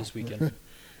MMA this weekend.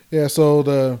 Yeah, so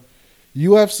the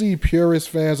UFC purist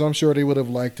fans, I'm sure they would have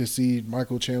liked to see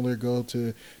Michael Chandler go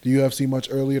to the UFC much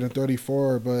earlier than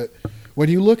 34. But when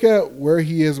you look at where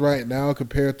he is right now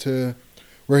compared to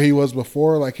where he was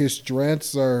before, like, his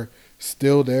strengths are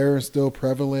still there and still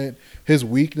prevalent. His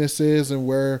weaknesses and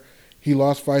where he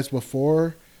lost fights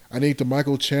before, I think the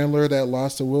Michael Chandler that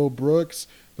lost to Will Brooks,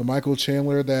 the Michael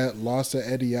Chandler that lost to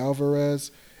Eddie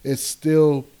Alvarez, that's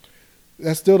still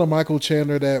the Michael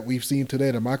Chandler that we've seen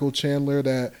today. The Michael Chandler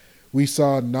that we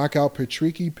saw knock out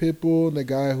Patricky Pitbull, the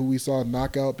guy who we saw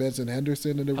knock out Benson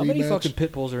Henderson in the rematch. How many fucking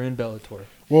Pitbulls are in Bellator?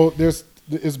 Well, there's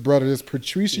his brother. There's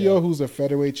Patricio, who's a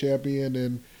featherweight champion,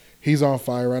 and he's on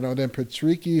fire right now. And then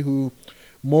Patricky, who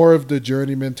more of the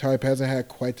journeyman type, hasn't had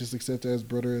quite the success that his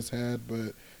brother has had,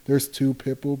 but there's 2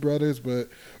 Pitbull brothers. But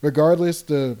regardless,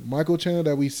 the Michael Chandler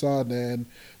that we saw then,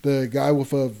 the guy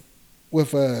with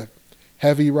a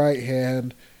heavy right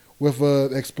hand, with a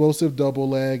explosive double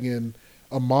leg, and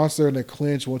a monster in the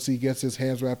clinch once he gets his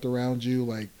hands wrapped around you,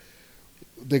 like,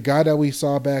 the guy that we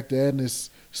saw back then is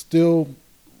still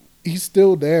he's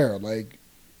still there. Like,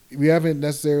 we haven't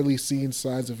necessarily seen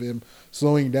signs of him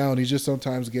slowing down. He just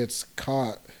sometimes gets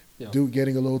caught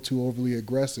getting a little too overly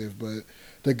aggressive. But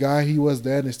the guy he was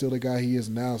then is still the guy he is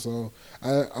now. So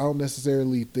I don't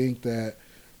necessarily think that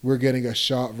we're getting a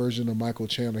shot version of Michael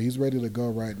Chandler. He's ready to go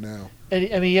right now.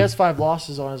 And he has 5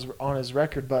 losses on his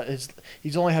record, but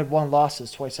he's only had 1 loss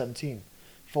since 2017.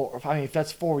 If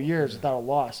that's 4 years without a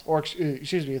loss, or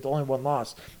excuse me, with only 1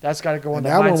 loss, that's got to go in the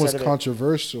mindset of it. And that one was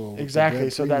controversial. Exactly.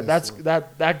 So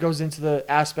that goes into the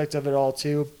aspect of it all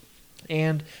too.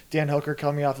 And Dan Hooker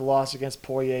coming off the loss against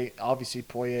Poirier. Obviously,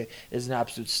 Poirier is an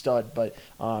absolute stud, but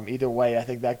either way, I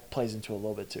think that plays into it a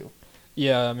little bit too.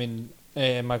 Yeah, I mean,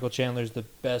 and Michael Chandler's the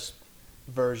best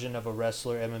version of a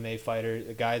wrestler, MMA fighter,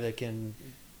 a guy that can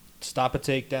stop a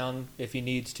takedown if he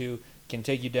needs to, can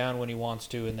take you down when he wants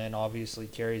to, and then obviously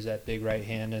carries that big right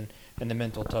hand and the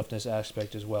mental toughness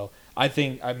aspect as well. I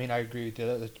agree with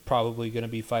you. That's probably going to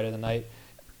be fight of the night.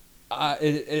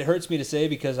 It hurts me to say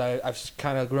because I've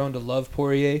kind of grown to love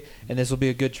Poirier, and this will be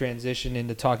a good transition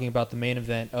into talking about the main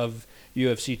event of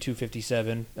UFC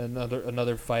 257,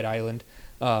 another Fight Island.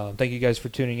 Thank you guys for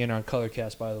tuning in on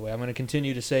Colorcast, by the way. I'm going to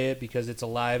continue to say it because it's a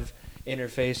live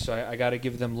interface, so I got to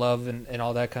give them love and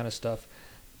all that kind of stuff.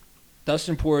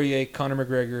 Dustin Poirier, Conor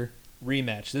McGregor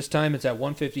rematch. This time it's at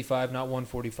 155, not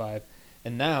 145.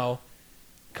 And now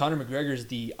Conor McGregor's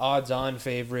the odds-on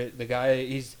favorite. The guy,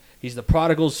 he's the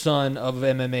prodigal son of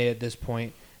MMA at this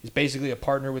point. He's basically a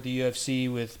partner with the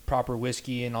UFC with proper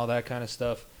whiskey and all that kind of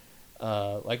stuff.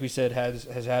 Like we said, has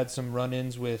had some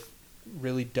run-ins with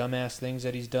really dumbass things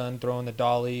that he's done, throwing the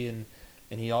dolly, and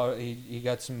he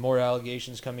got some more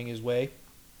allegations coming his way.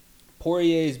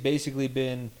 Poirier has basically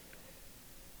been,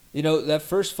 that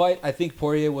first fight, I think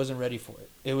Poirier wasn't ready for it.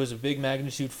 It was a big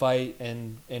magnitude fight,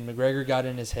 and McGregor got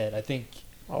in his head. I think.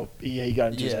 Oh yeah, he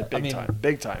got into his head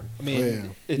big time. I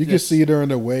mean, you can see during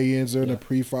the weigh-ins, during the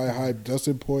pre-fight hype,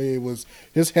 Dustin Poirier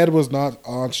his head was not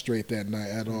on straight that night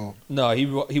at all. No, he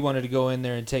wanted to go in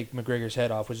there and take McGregor's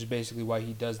head off, which is basically why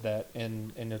he does that,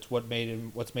 and it's what's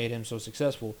made him so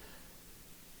successful.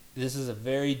 This is a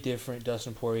very different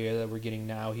Dustin Poirier that we're getting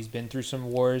now. He's been through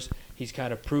some wars. He's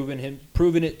kind of proven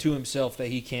it to himself that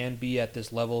he can be at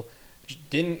this level.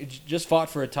 Just fought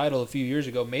for a title a few years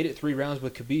ago. Made it 3 rounds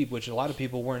with Khabib, which a lot of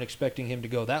people weren't expecting him to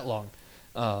go that long.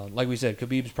 Like we said,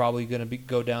 Khabib's probably going to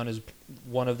go down as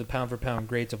one of the pound-for-pound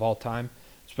greats of all time.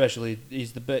 Especially,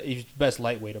 he's the best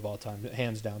lightweight of all time,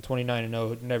 hands down.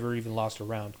 29-0, never even lost a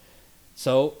round.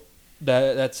 So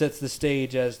that sets the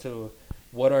stage as to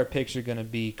what our picks are going to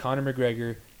be. Conor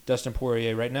McGregor, Dustin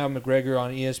Poirier. Right now, McGregor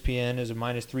on ESPN is a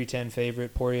minus 310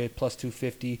 favorite. Poirier plus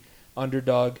 250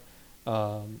 underdog.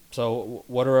 So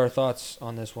what are our thoughts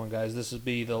on this one, guys? This will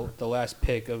be the last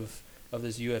pick of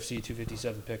this UFC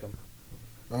 257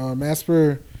 pick'em. As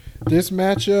for this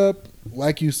matchup,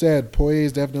 like you said, Poirier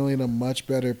is definitely in a much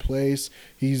better place.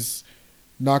 He's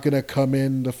not going to come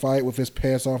in the fight with his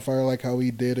pants on fire like how he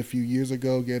did a few years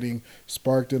ago, getting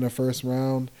sparked in the first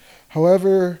round.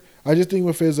 However, I just think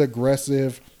with his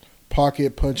aggressive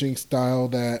pocket punching style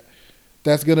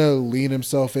that's going to lean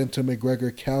himself into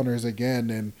McGregor counters again.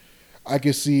 And I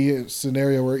could see a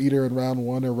scenario where either in round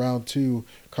 1 or round 2,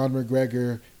 Conor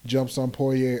McGregor jumps on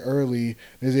Poirier early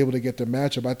and is able to get the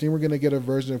matchup. I think we're going to get a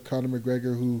version of Conor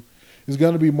McGregor who is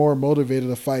going to be more motivated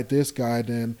to fight this guy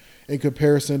than in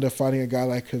comparison to fighting a guy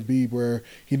like Khabib, where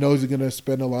he knows he's going to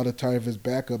spend a lot of time with his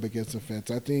back up against the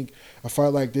fence. I think a fight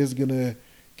like this is going to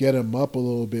get him up a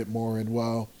little bit more. And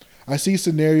while I see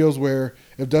scenarios where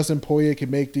if Dustin Poirier can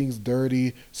make things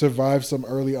dirty, survive some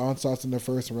early onslaughts in the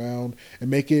first round, and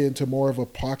make it into more of a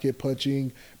pocket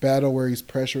punching battle where he's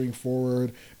pressuring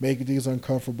forward, making things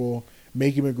uncomfortable,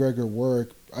 making McGregor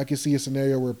work, I can see a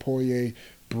scenario where Poirier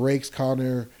breaks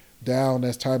Conor down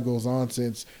as time goes on,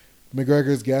 since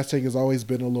McGregor's gas tank has always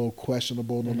been a little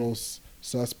questionable and a little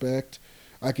suspect.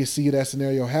 I can see that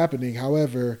scenario happening.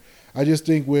 However, I just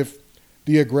think with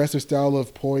the aggressive style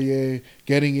of Poirier,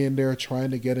 getting in there,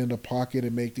 trying to get in the pocket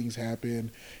and make things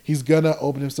happen, he's going to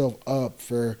open himself up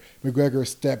for McGregor's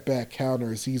step-back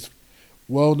counters. He's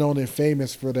well-known and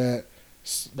famous for that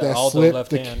slip,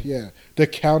 left hand. The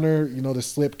counter, the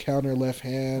slip counter left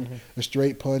hand, the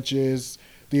straight punches,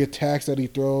 the attacks that he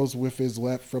throws with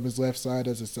from his left side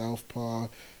as a southpaw.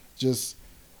 Just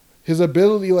his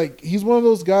ability, he's one of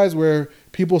those guys where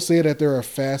people say that there are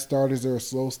fast starters, there are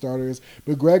slow starters.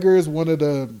 McGregor is one of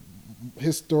the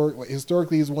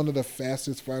historically he's one of the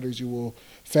fastest starters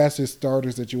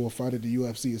that you will find in the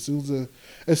UFC.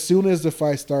 As soon as the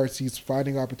fight starts, he's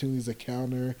finding opportunities to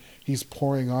counter. He's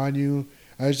pouring on you.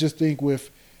 I just think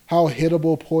with how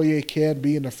hittable Poirier can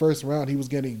be in the first round, he was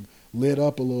getting lit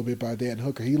up a little bit by Dan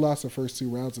Hooker. He lost the first 2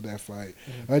 rounds of that fight.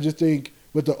 I just think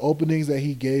with the openings that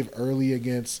he gave early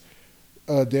against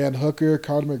Dan Hooker,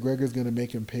 Conor McGregor is going to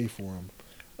make him pay for him.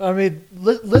 I mean,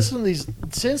 listen to these.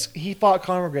 Since he fought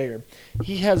Conor McGregor,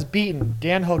 he has beaten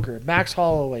Dan Hooker, Max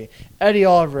Holloway, Eddie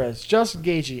Alvarez, Justin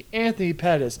Gaethje, Anthony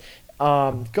Pettis.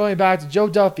 Going back to Joe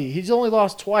Duffy, he's only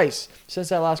lost twice since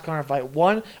that last Conor fight.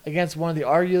 One against one of the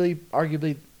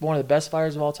arguably one of the best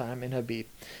fighters of all time in Khabib,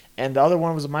 and the other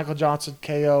one was a Michael Johnson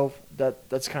KO.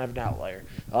 That's kind of an outlier.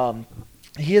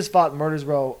 He has fought Murder's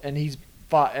Row, and he's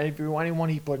fought anyone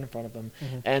he put in front of him.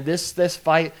 And this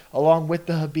fight, along with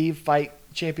the Khabib fight,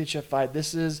 championship fight,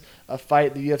 this is a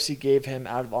fight the UFC gave him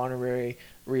out of honorary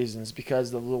reasons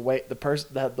because of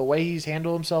the way he's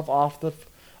handled himself off the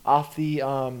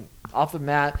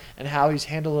mat and how he's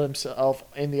handled himself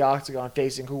in the octagon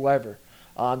facing whoever.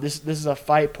 This is a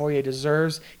fight Poirier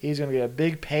deserves. He's going to get a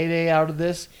big payday out of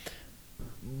this,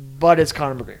 but it's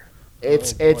Conor McGregor.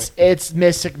 It's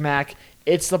Mystic Mac.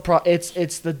 It's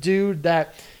the dude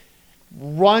that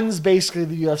runs basically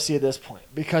the UFC at this point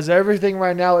because everything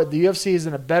right now, the UFC is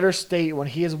in a better state when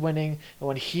he is winning and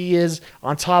when he is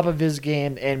on top of his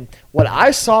game. And what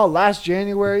I saw last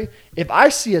January, if I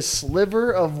see a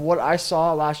sliver of what I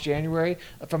saw last January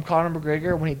from Conor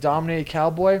McGregor when he dominated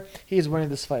Cowboy, he is winning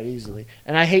this fight easily.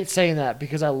 And I hate saying that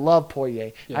because I love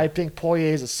Poirier. Yeah. I think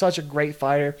Poirier is such a great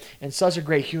fighter and such a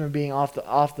great human being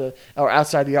outside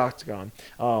the octagon.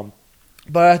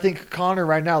 But I think Conor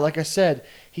right now, like I said,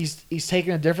 he's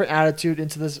taking a different attitude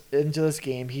into this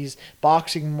game. He's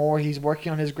boxing more. He's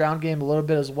working on his ground game a little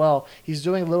bit as well. He's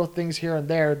doing little things here and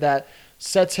there that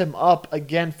sets him up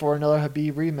again for another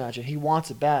Khabib rematch, and he wants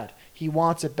it bad. He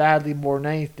wants it badly more than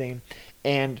anything.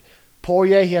 And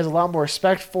Poirier, he has a lot more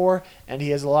respect for, and he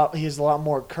has a lot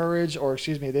more courage, or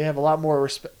excuse me, they have a lot more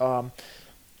respect.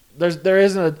 There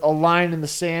isn't a line in the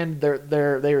sand.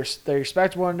 They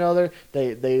respect one another.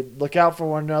 They look out for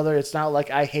one another. It's not like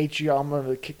I hate you. I'm going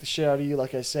to kick the shit out of you.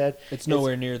 Like I said, it's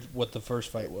nowhere near what the first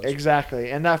fight was.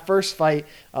 Exactly. And that first fight,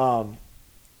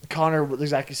 Conor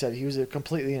exactly said he was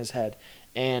completely in his head.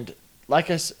 And like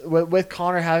I said, with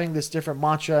Conor having this different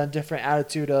mantra and different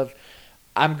attitude of,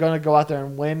 I'm going to go out there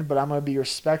and win, but I'm going to be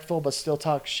respectful, but still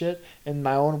talk shit in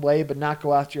my own way, but not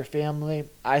go after your family.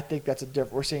 I think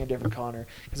we're seeing a different Conor.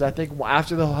 Because I think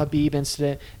after the Khabib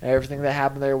incident and everything that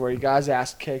happened there where he got his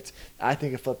ass kicked, I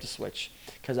think it flipped a switch.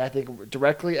 Because I think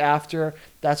directly after,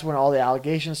 that's when all the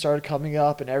allegations started coming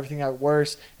up and everything got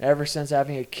worse. And ever since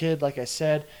having a kid, like I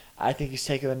said, I think he's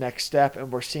taken the next step,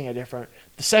 and we're seeing the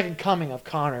second coming of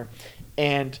Conor.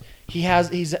 And he's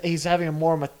having a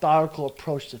more methodical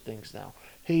approach to things now.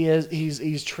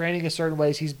 He's training a certain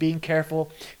ways. He's being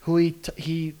careful who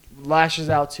he lashes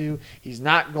out to. He's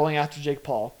not going after Jake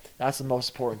Paul. That's the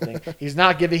most important thing. He's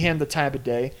not giving him the time of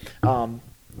day.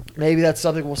 Maybe that's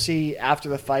something we'll see after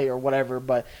the fight or whatever,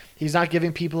 but he's not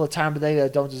giving people the time of day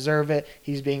that don't deserve it.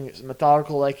 He's being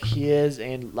methodical like he is,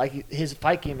 and like his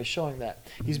fight game is showing that.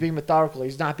 He's being methodical.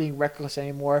 He's not being reckless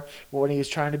anymore when he was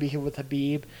trying to be here with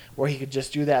Khabib, where he could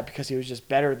just do that because he was just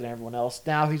better than everyone else.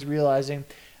 Now he's realizing,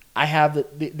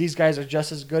 these guys are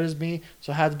just as good as me,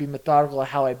 so I have to be methodical at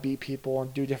how I beat people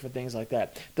and do different things like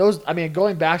that.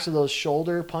 Going back to those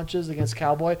shoulder punches against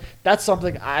Cowboy, that's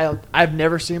something I've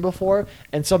never seen before,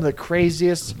 and one of the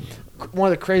craziest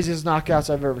knockouts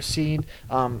I've ever seen,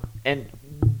 and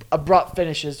abrupt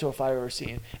finishes to a fight I've ever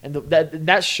seen. And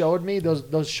that showed me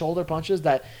those shoulder punches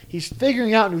that he's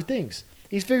figuring out new things.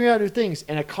 He's figuring out new things.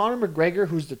 And a Conor McGregor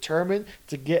who's determined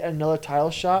to get another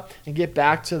title shot and get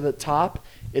back to the top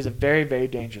is a very, very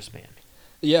dangerous man.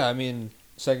 Yeah, I mean,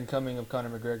 second coming of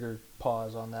Conor McGregor,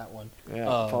 pause on that one. Yeah,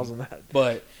 pause on that.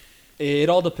 But it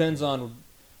all depends on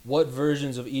what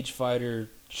versions of each fighter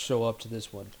show up to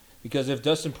this one. Because if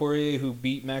Dustin Poirier, who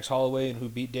beat Max Holloway and who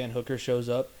beat Dan Hooker, shows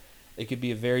up, it could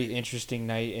be a very interesting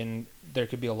night, and there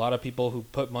could be a lot of people who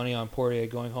put money on Poirier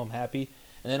going home happy.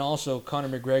 And then also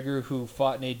Conor McGregor, who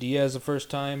fought Nate Diaz the first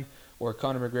time, or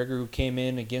Conor McGregor, who came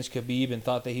in against Khabib and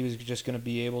thought that he was just going to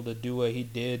be able to do what he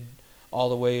did all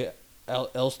the way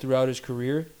else throughout his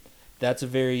career. That's a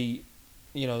very,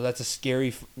 that's a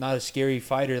scary, not a scary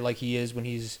fighter like he is when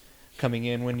he's coming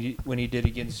in when he did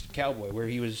against Cowboy, where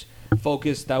he was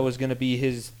focused. That was going to be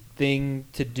his thing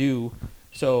to do.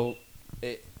 So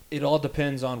it all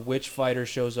depends on which fighter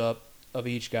shows up of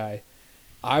each guy.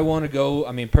 I want to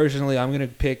go. Personally, I'm going to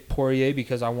pick Poirier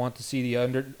because I want to see the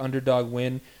underdog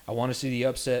win. I want to see the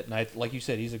upset, and like you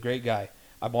said, he's a great guy.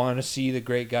 I want to see the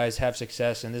great guys have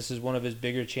success, and this is one of his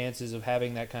bigger chances of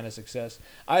having that kind of success.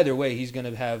 Either way, he's going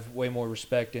to have way more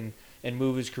respect and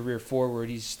move his career forward.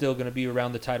 He's still going to be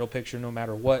around the title picture no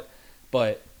matter what,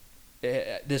 but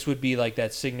this would be like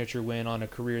that signature win on a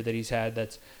career that he's had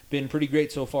that's been pretty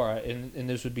great so far, and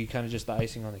this would be kind of just the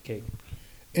icing on the cake.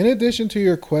 In addition to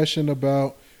your question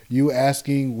about you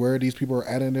asking where these people are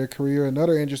at in their career,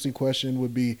 another interesting question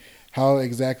would be how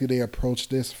exactly they approach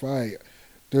this fight.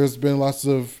 There's been lots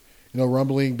of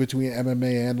rumbling between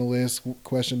MMA analysts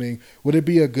questioning, would it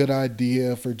be a good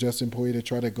idea for Dustin Poirier to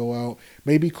try to go out,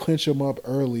 maybe clinch him up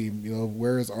early,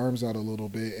 wear his arms out a little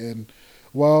bit. And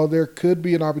while there could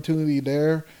be an opportunity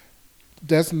there,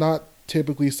 that's not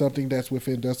typically something that's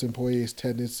within Dustin Poirier's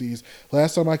tendencies.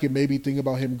 Last time I could maybe think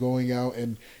about him going out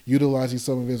and utilizing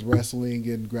some of his wrestling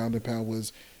and ground and pound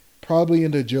was probably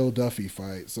in the Joe Duffy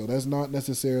fight. So that's not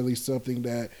necessarily something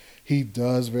that he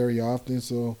does very often.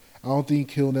 So I don't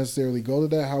think he'll necessarily go to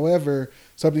that. However,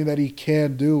 something that he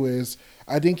can do is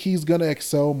I think he's going to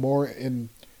excel more in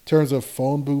terms of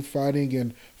phone booth fighting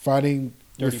and fighting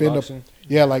within boxing.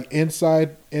 like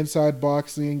inside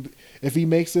boxing. If he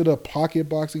makes it a pocket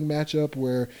boxing matchup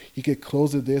where he could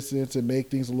close the distance and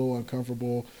make things a little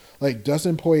uncomfortable, like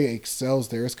Dustin Poirier excels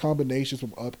there. His combinations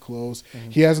from up close. Mm-hmm.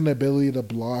 He has an ability to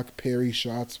block, parry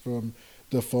shots from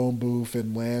the phone booth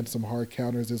and land some hard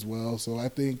counters as well. So I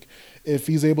think if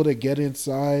he's able to get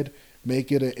inside,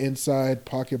 make it an inside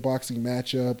pocket boxing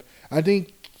matchup, I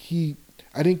think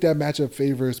that matchup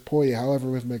favors Poirier.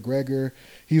 However, with McGregor,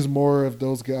 he's more of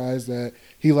those guys that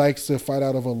he likes to fight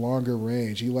out of a longer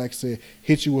range. He likes to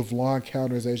hit you with long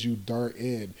counters as you dart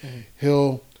in. Mm-hmm.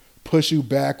 He'll push you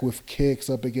back with kicks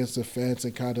up against the fence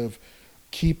and kind of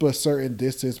keep a certain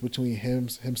distance between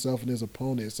himself and his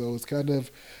opponent. So it's kind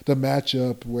of the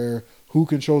matchup where who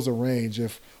controls the range.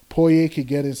 If Poirier could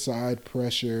get inside,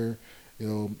 pressure,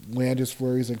 land his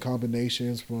flurries and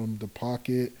combinations from the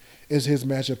pocket, is his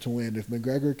matchup to win. If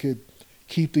McGregor could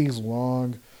keep things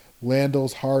long, land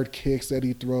those hard kicks that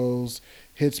he throws,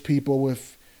 hits people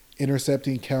with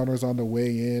intercepting counters on the way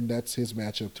in, that's his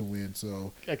matchup to win.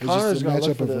 So it's just a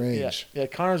matchup of range. Yeah,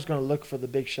 Connor's going to look for the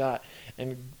big shot,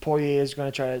 and Poirier is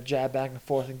going to try to jab back and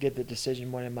forth and get the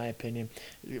decision win, in my opinion.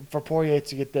 For Poirier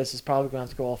to get this, it's probably going to have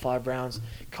to go all 5 rounds.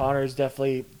 Connor's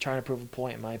definitely trying to prove a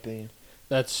point, in my opinion.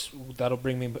 That'll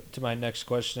bring me to my next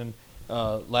question.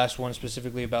 Last one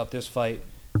specifically about this fight.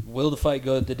 Will the fight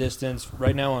go the distance?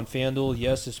 Right now on FanDuel,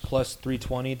 yes is plus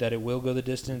 320 that it will go the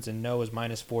distance, and no is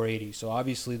minus 480. So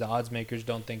obviously the odds makers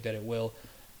don't think that it will.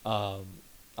 I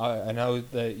know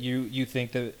that you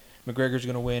think that McGregor's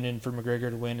going to win, and for McGregor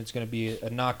to win, it's going to be a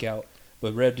knockout.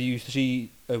 But Rev, do you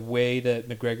see a way that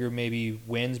McGregor maybe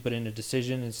wins, but in a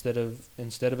decision instead of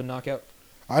a knockout?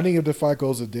 I think if the fight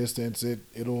goes a distance,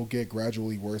 it'll get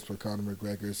gradually worse for Conor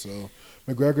McGregor. So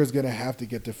McGregor's going to have to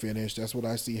get the finish. That's what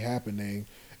I see happening.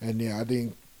 And, I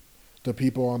think the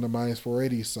people on the minus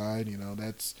 480 side,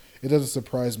 it doesn't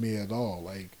surprise me at all.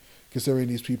 Like, considering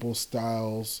these people's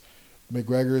styles,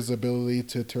 McGregor's ability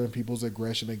to turn people's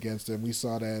aggression against him. We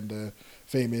saw that in the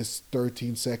famous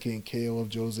 13-second KO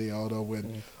of Jose Aldo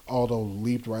when Aldo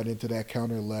leaped right into that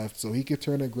counter left. So he could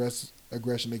turn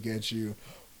aggression against you.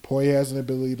 Poirier has an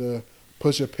ability to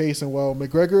push a pace, and while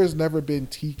McGregor has never been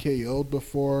TKO'd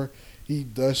before, he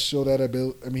does show that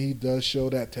ability. He does show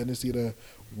that tendency to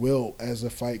wilt as the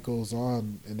fight goes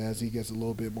on and as he gets a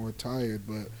little bit more tired.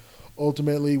 But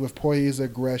ultimately, with Poirier's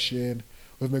aggression,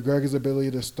 with McGregor's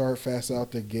ability to start fast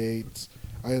out the gates,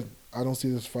 I don't see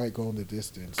this fight going the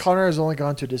distance. Conor has only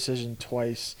gone to a decision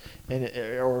twice, and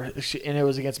it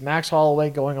was against Max Holloway,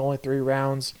 going only 3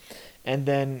 rounds. And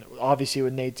then, obviously,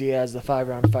 with Nate Diaz, the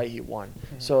 5-round fight, he won.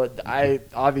 Mm-hmm. So,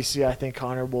 I think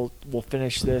Conor will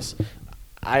finish this.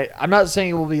 I'm not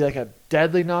saying it will be like a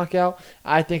deadly knockout.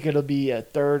 I think it'll be a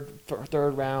third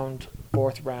round,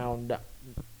 4th round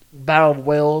battle of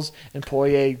wills, and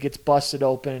Poirier gets busted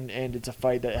open, and it's a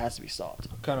fight that has to be stopped.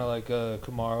 Kind of like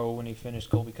Kamaru when he finished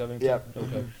Colby Covington? Yeah.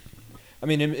 Okay. Mm-hmm. I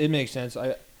mean, it makes sense.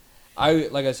 I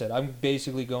like I said, I'm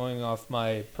basically going off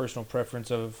my personal preference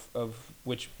of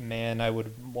which man I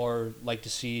would more like to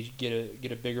see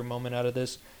get a bigger moment out of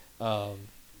this,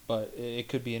 but it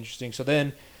could be interesting. So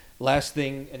then, last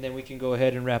thing, and then we can go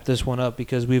ahead and wrap this one up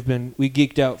because we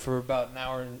geeked out for about an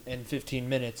hour and 15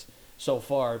 minutes so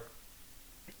far.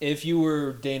 If you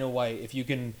were Dana White, if you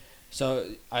can, so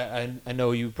I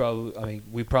know you probably,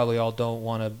 we probably all don't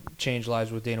want to change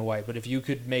lives with Dana White, but if you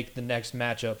could make the next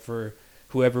matchup for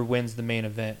whoever wins the main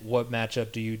event, what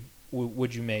matchup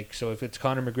would you make? So if it's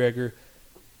Conor McGregor,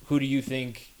 who do you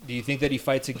think? Do you think that he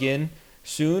fights again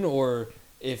soon, or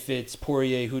if it's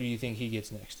Poirier, who do you think he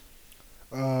gets next?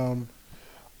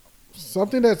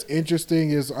 Something that's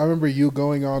interesting is I remember you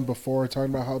going on before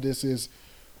talking about how this is,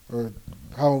 or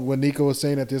how when Nico was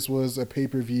saying that this was a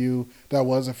pay-per-view that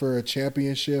wasn't for a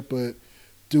championship, but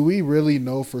do we really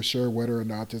know for sure whether or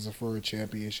not this is for a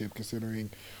championship, considering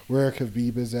where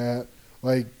Khabib is at?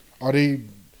 Like,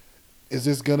 is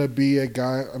this going to be a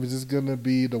guy, is this going to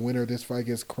be the winner of this fight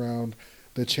gets crowned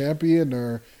the champion,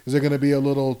 or is there going to be a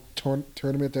little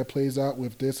tournament that plays out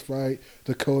with this fight,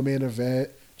 the co-main event,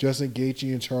 Justin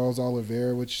Gaethje and Charles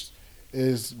Oliveira, which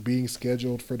is being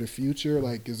scheduled for the future?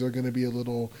 Like, is there going to be a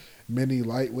little mini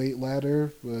lightweight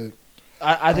ladder? But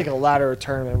I think a ladder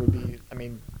tournament would be,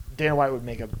 Dana White would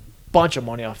make a bunch of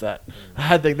money off that.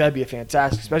 I think that'd be a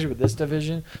fantastic, especially with this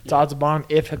division, top to bottom.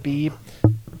 If Khabib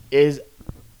is,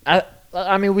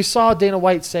 we saw Dana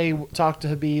White talk to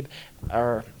Khabib,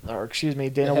 or excuse me,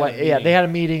 Dana White. Yeah, they had a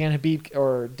meeting,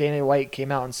 and Dana White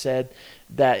came out and said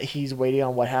that he's waiting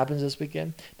on what happens this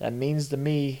weekend. That means to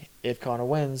me, if Conor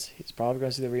wins, he's probably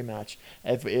going to see the rematch.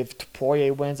 If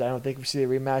Poirier wins, I don't think we'll see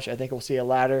the rematch. I think we'll see a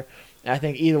ladder. And I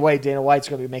think either way, Dana White's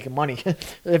going to be making money.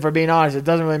 If we're being honest, it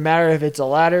doesn't really matter if it's a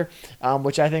ladder,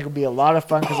 which I think will be a lot of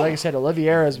fun because, like I said,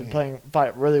 Oliveira has been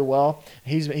fight really well.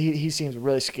 He seems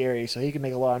really scary, so he can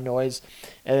make a lot of noise.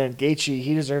 And then Gaethje,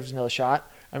 he deserves another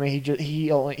shot. He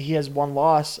has one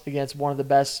loss against one of the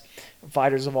best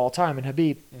fighters of all time in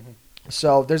Khabib. Mm-hmm.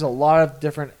 So there's a lot of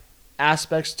different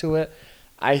aspects to it.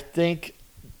 I think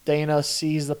Dana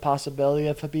sees the possibility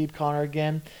of Khabib Conor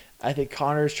again. I think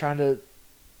Conor is trying to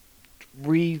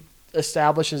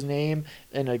re-establish his name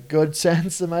in a good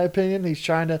sense, in my opinion. He's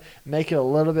trying to make it a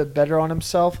little bit better on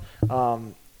himself.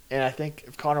 And I think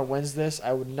if Conor wins this,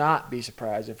 I would not be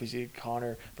surprised if we see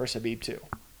Conor versus Khabib too.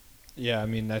 Yeah,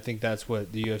 I think that's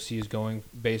what the UFC is going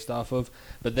based off of.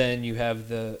 But then you have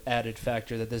the added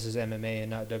factor that this is MMA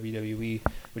and not WWE,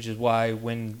 which is why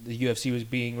when the UFC was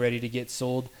being ready to get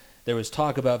sold, there was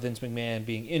talk about Vince McMahon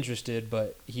being interested,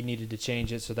 but he needed to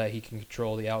change it so that he can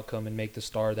control the outcome and make the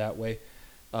star that way.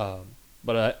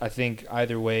 But I think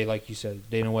either way, like you said,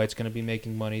 Dana White's going to be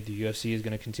making money. The UFC is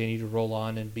going to continue to roll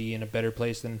on and be in a better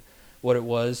place than what it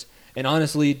was. And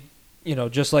honestly,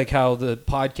 just like how the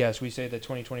podcast, we say that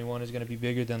 2021 is going to be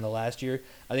bigger than the last year.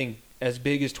 I think as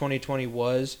big as 2020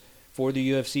 was for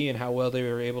the UFC and how well they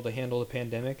were able to handle the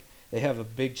pandemic, they have a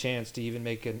big chance to even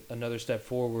make another step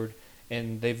forward.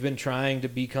 And they've been trying to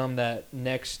become that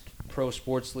next pro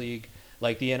sports league,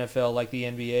 like the NFL, like the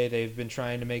NBA. They've been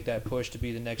trying to make that push to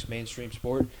be the next mainstream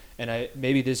sport. And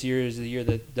maybe this year is the year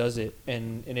that does it.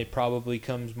 And it probably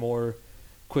comes more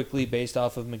quickly based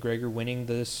off of McGregor winning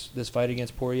this fight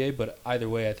against Poirier, but either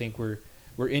way, I think we're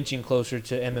inching closer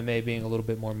to MMA being a little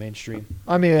bit more mainstream.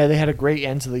 They had a great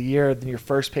end to the year than your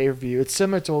first pay-per-view. It's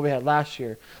similar to what we had last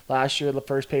year. Last year, the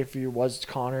first pay-per-view was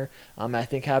Conor. I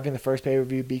think having the first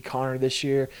pay-per-view be Conor this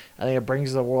year, I think it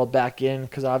brings the world back in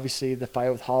because obviously the fight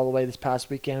with Holloway this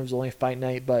past weekend was only fight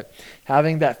night, but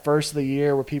having that first of the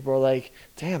year where people are like,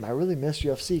 damn, I really miss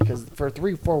UFC because for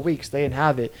 3-4 weeks they didn't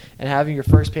have it, and having your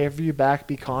first pay-per-view back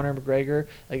be Conor McGregor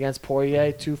against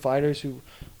Poirier, two fighters who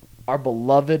are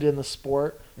beloved in the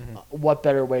sport. Mm-hmm. What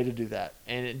better way to do that?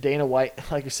 And Dana White,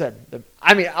 like I said,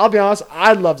 I'll be honest,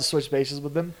 I'd love to switch bases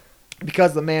with him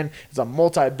because the man is a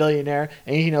multi-billionaire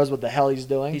and he knows what the hell he's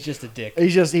doing. He's just a dick. He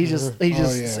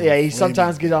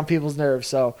sometimes gets on people's nerves.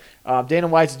 So Dana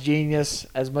White's a genius.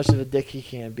 As much of a dick he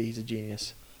can be, he's a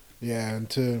genius. Yeah,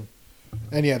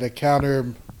 the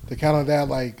counter that,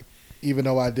 like, even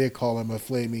though I did call him a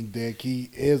flaming dick, he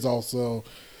is also,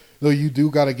 though you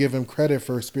do got to give him credit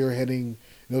for spearheading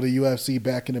the UFC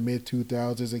back in the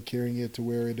mid-2000s and carrying it to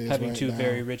where it is having right two now.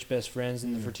 Very rich best friends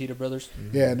in the Fertitta brothers.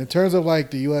 Mm-hmm. Yeah, and in terms of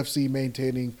like the UFC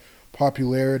maintaining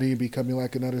popularity, becoming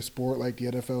like another sport like the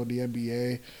NFL and the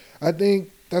NBA, I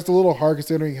think that's a little hard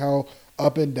considering how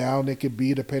up and down it could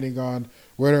be depending on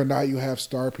whether or not you have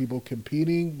star people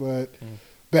competing. But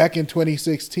back in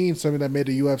 2016, something that made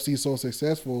the UFC so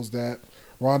successful is that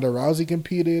Ronda Rousey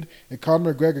competed and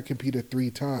Conor McGregor competed 3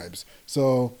 times.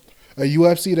 So a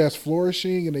UFC that's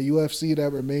flourishing and a UFC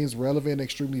that remains relevant and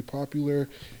extremely popular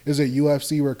is a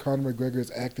UFC where Conor McGregor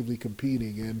is actively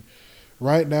competing. And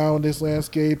right now in this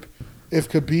landscape, if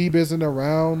Khabib isn't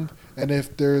around and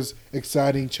if there's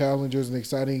exciting challengers and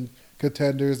exciting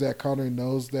contenders that Conor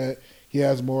knows that he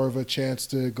has more of a chance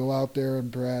to go out there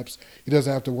and perhaps he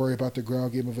doesn't have to worry about the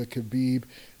ground game of a Khabib,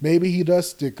 maybe he does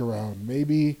stick around.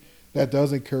 Maybe that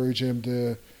does encourage him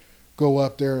to go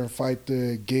up there and fight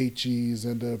the Gaethjes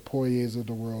and the Poiriers of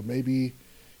the world. Maybe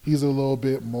he's a little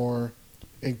bit more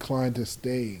inclined to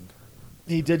staying.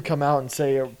 He did come out and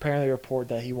say, apparently report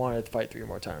that he wanted to fight 3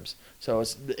 more times. So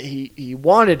he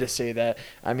wanted to say that.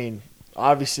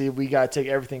 Obviously we got to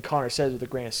take everything Conor says with a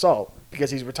grain of salt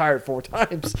because he's retired 4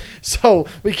 times. So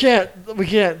we can't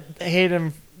hate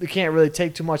him we can't really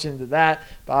take too much into that.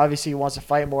 But obviously he wants to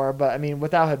fight more. But I mean,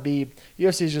 without Habib,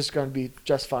 UFC is just going to be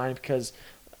just fine because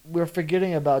we're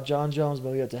forgetting about John Jones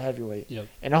moving up to heavyweight. Yep.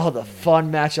 And all the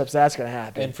fun matchups that's going to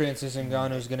happen. And Francis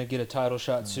Ngannou is going to get a title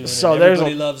shot soon. So and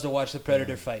everybody loves to watch the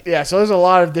Predator fight. Yeah, so there's a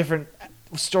lot of different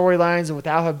storylines, and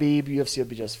without Habib, UFC will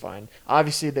be just fine.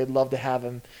 Obviously, they'd love to have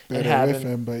him and have with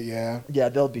him, but yeah,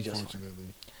 they'll be just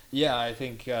fine. Yeah, I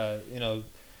think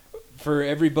for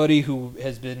everybody who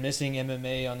has been missing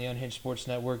MMA on the Unhinged Sports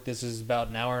Network, this is about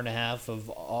an hour and a half of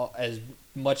as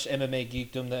much MMA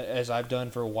geekdom as I've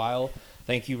done for a while.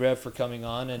 Thank you, Rev, for coming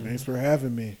on. And thanks for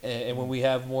having me. And when we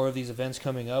have more of these events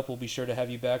coming up, we'll be sure to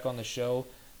have you back on the show.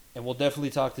 And we'll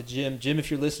definitely talk to Jim. Jim,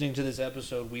 if you're listening to this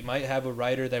episode, we might have a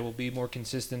writer that will be more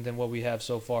consistent than what we have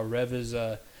so far. Rev is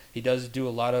he does do a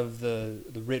lot of the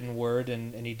written word,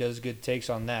 and he does good takes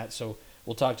on that. So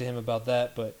we'll talk to him about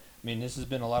that. But, I mean, this has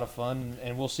been a lot of fun,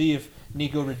 and we'll see if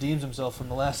Nico redeems himself from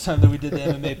the last time that we did the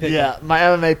MMA pick'em. Yeah, my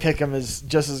MMA pick'em is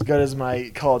just as good as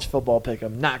my college football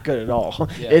pick'em. Not good at all.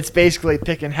 Yeah. It's basically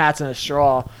picking hats in a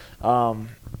straw.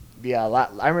 Yeah,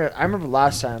 I remember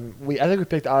last time I think we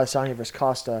picked Adesanya versus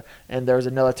Costa, and there was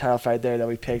another title fight there that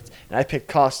we picked, and I picked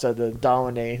Costa to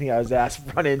dominate, and he got his ass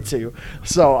run into.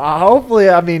 So hopefully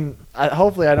I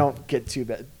don't get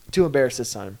too embarrassed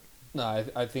this time. No,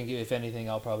 I think if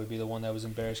anything, I'll probably be the one that was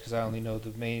embarrassed because I only know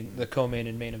the co-main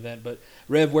and main event. But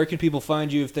Rev, where can people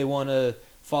find you if they want to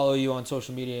follow you on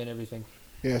social media and everything?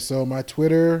 Yeah, so my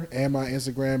Twitter and my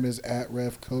Instagram is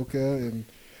 @RevCoca, and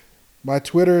my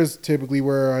Twitter is typically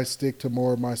where I stick to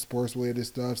more of my sports-related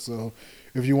stuff. So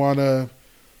if you wanna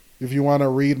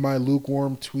read my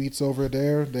lukewarm tweets over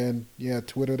there, then yeah,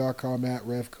 twitter.com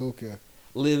 @RevCoca.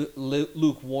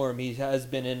 Lukewarm. He has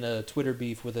been in a Twitter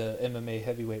beef with a MMA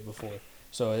heavyweight before,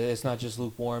 so it's not just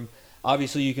lukewarm.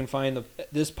 Obviously, you can find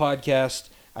this podcast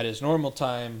at its normal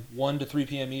time, 1 to 3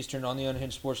 p.m. Eastern on the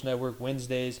Unhinged Sports Network,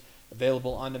 Wednesdays,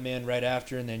 available on demand right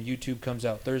after, and then YouTube comes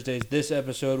out Thursdays. This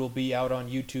episode will be out on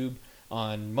YouTube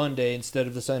on Monday instead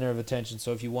of the center of attention.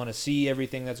 So if you want to see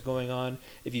everything that's going on,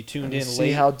 if you tuned in late,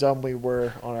 see how dumb we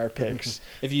were on our picks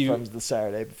from the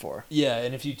Saturday before. Yeah,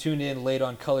 and if you tuned in late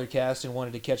on Colorcast and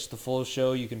wanted to catch the full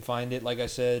show, you can find it, like I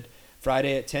said,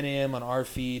 Friday at 10 a.m. on our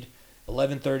feed,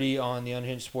 11:30 on the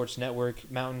Unhinged Sports Network,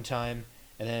 Mountain Time,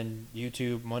 and then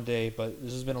YouTube Monday. But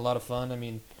this has been a lot of fun. I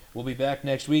mean, we'll be back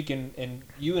next week, and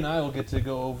you and I will get to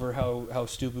go over how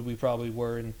stupid we probably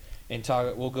were and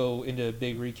talk. We'll go into a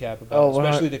big recap about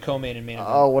especially the co-main and main event.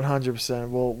 100%.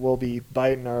 We'll be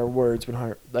biting our words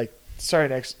 100.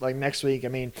 Starting next week. I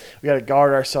mean, we got to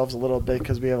guard ourselves a little bit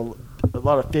because we have a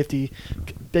lot of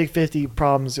big 50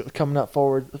 problems coming up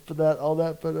forward for that, all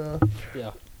that. But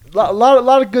yeah, a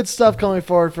lot of good stuff coming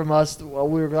forward from us. Well,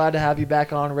 we were glad to have you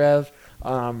back on, Rev.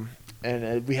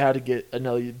 And we had to get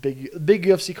another big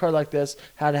UFC card like this.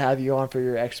 Had to have you on for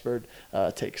your expert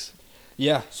takes.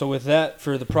 Yeah, so with that,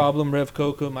 for The Problem, Rev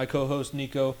Coca, my co-host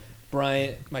Nico,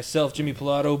 Bryant, myself, Jimmy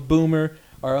Pilato, Boomer,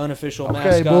 our unofficial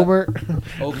mascot. Boomer.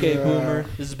 Okay, yeah. Boomer.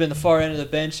 This has been the Far End of the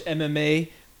Bench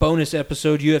MMA bonus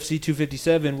episode, UFC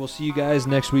 257. We'll see you guys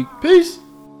next week. Peace.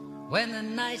 When the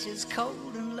night is cold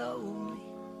and lonely,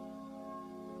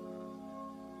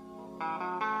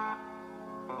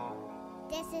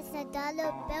 this is a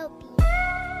dollar bill.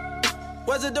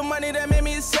 Was it the money that made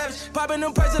me a savage? Popping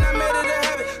them perks and I made it a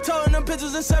habit. Towing them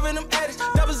pictures and serving them addicts.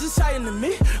 That was exciting to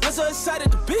me. I'm so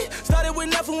excited to be. Started with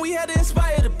nothing, we had to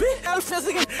inspire the beat. Elephants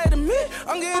looking at me.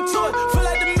 I'm getting to it. Feel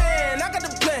like the man. I got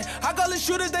the plan. I call the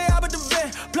shooters, they out with the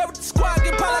van. Play with the squad,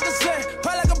 get pop like a sand.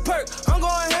 Pop like a perk. I'm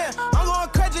going ham. I'm going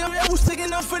crazy. I'm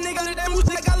sticking up for niggas. That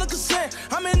music like I look a sand.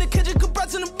 I'm in the kitchen,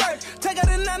 compressing the bird. Take out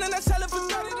the 9 and I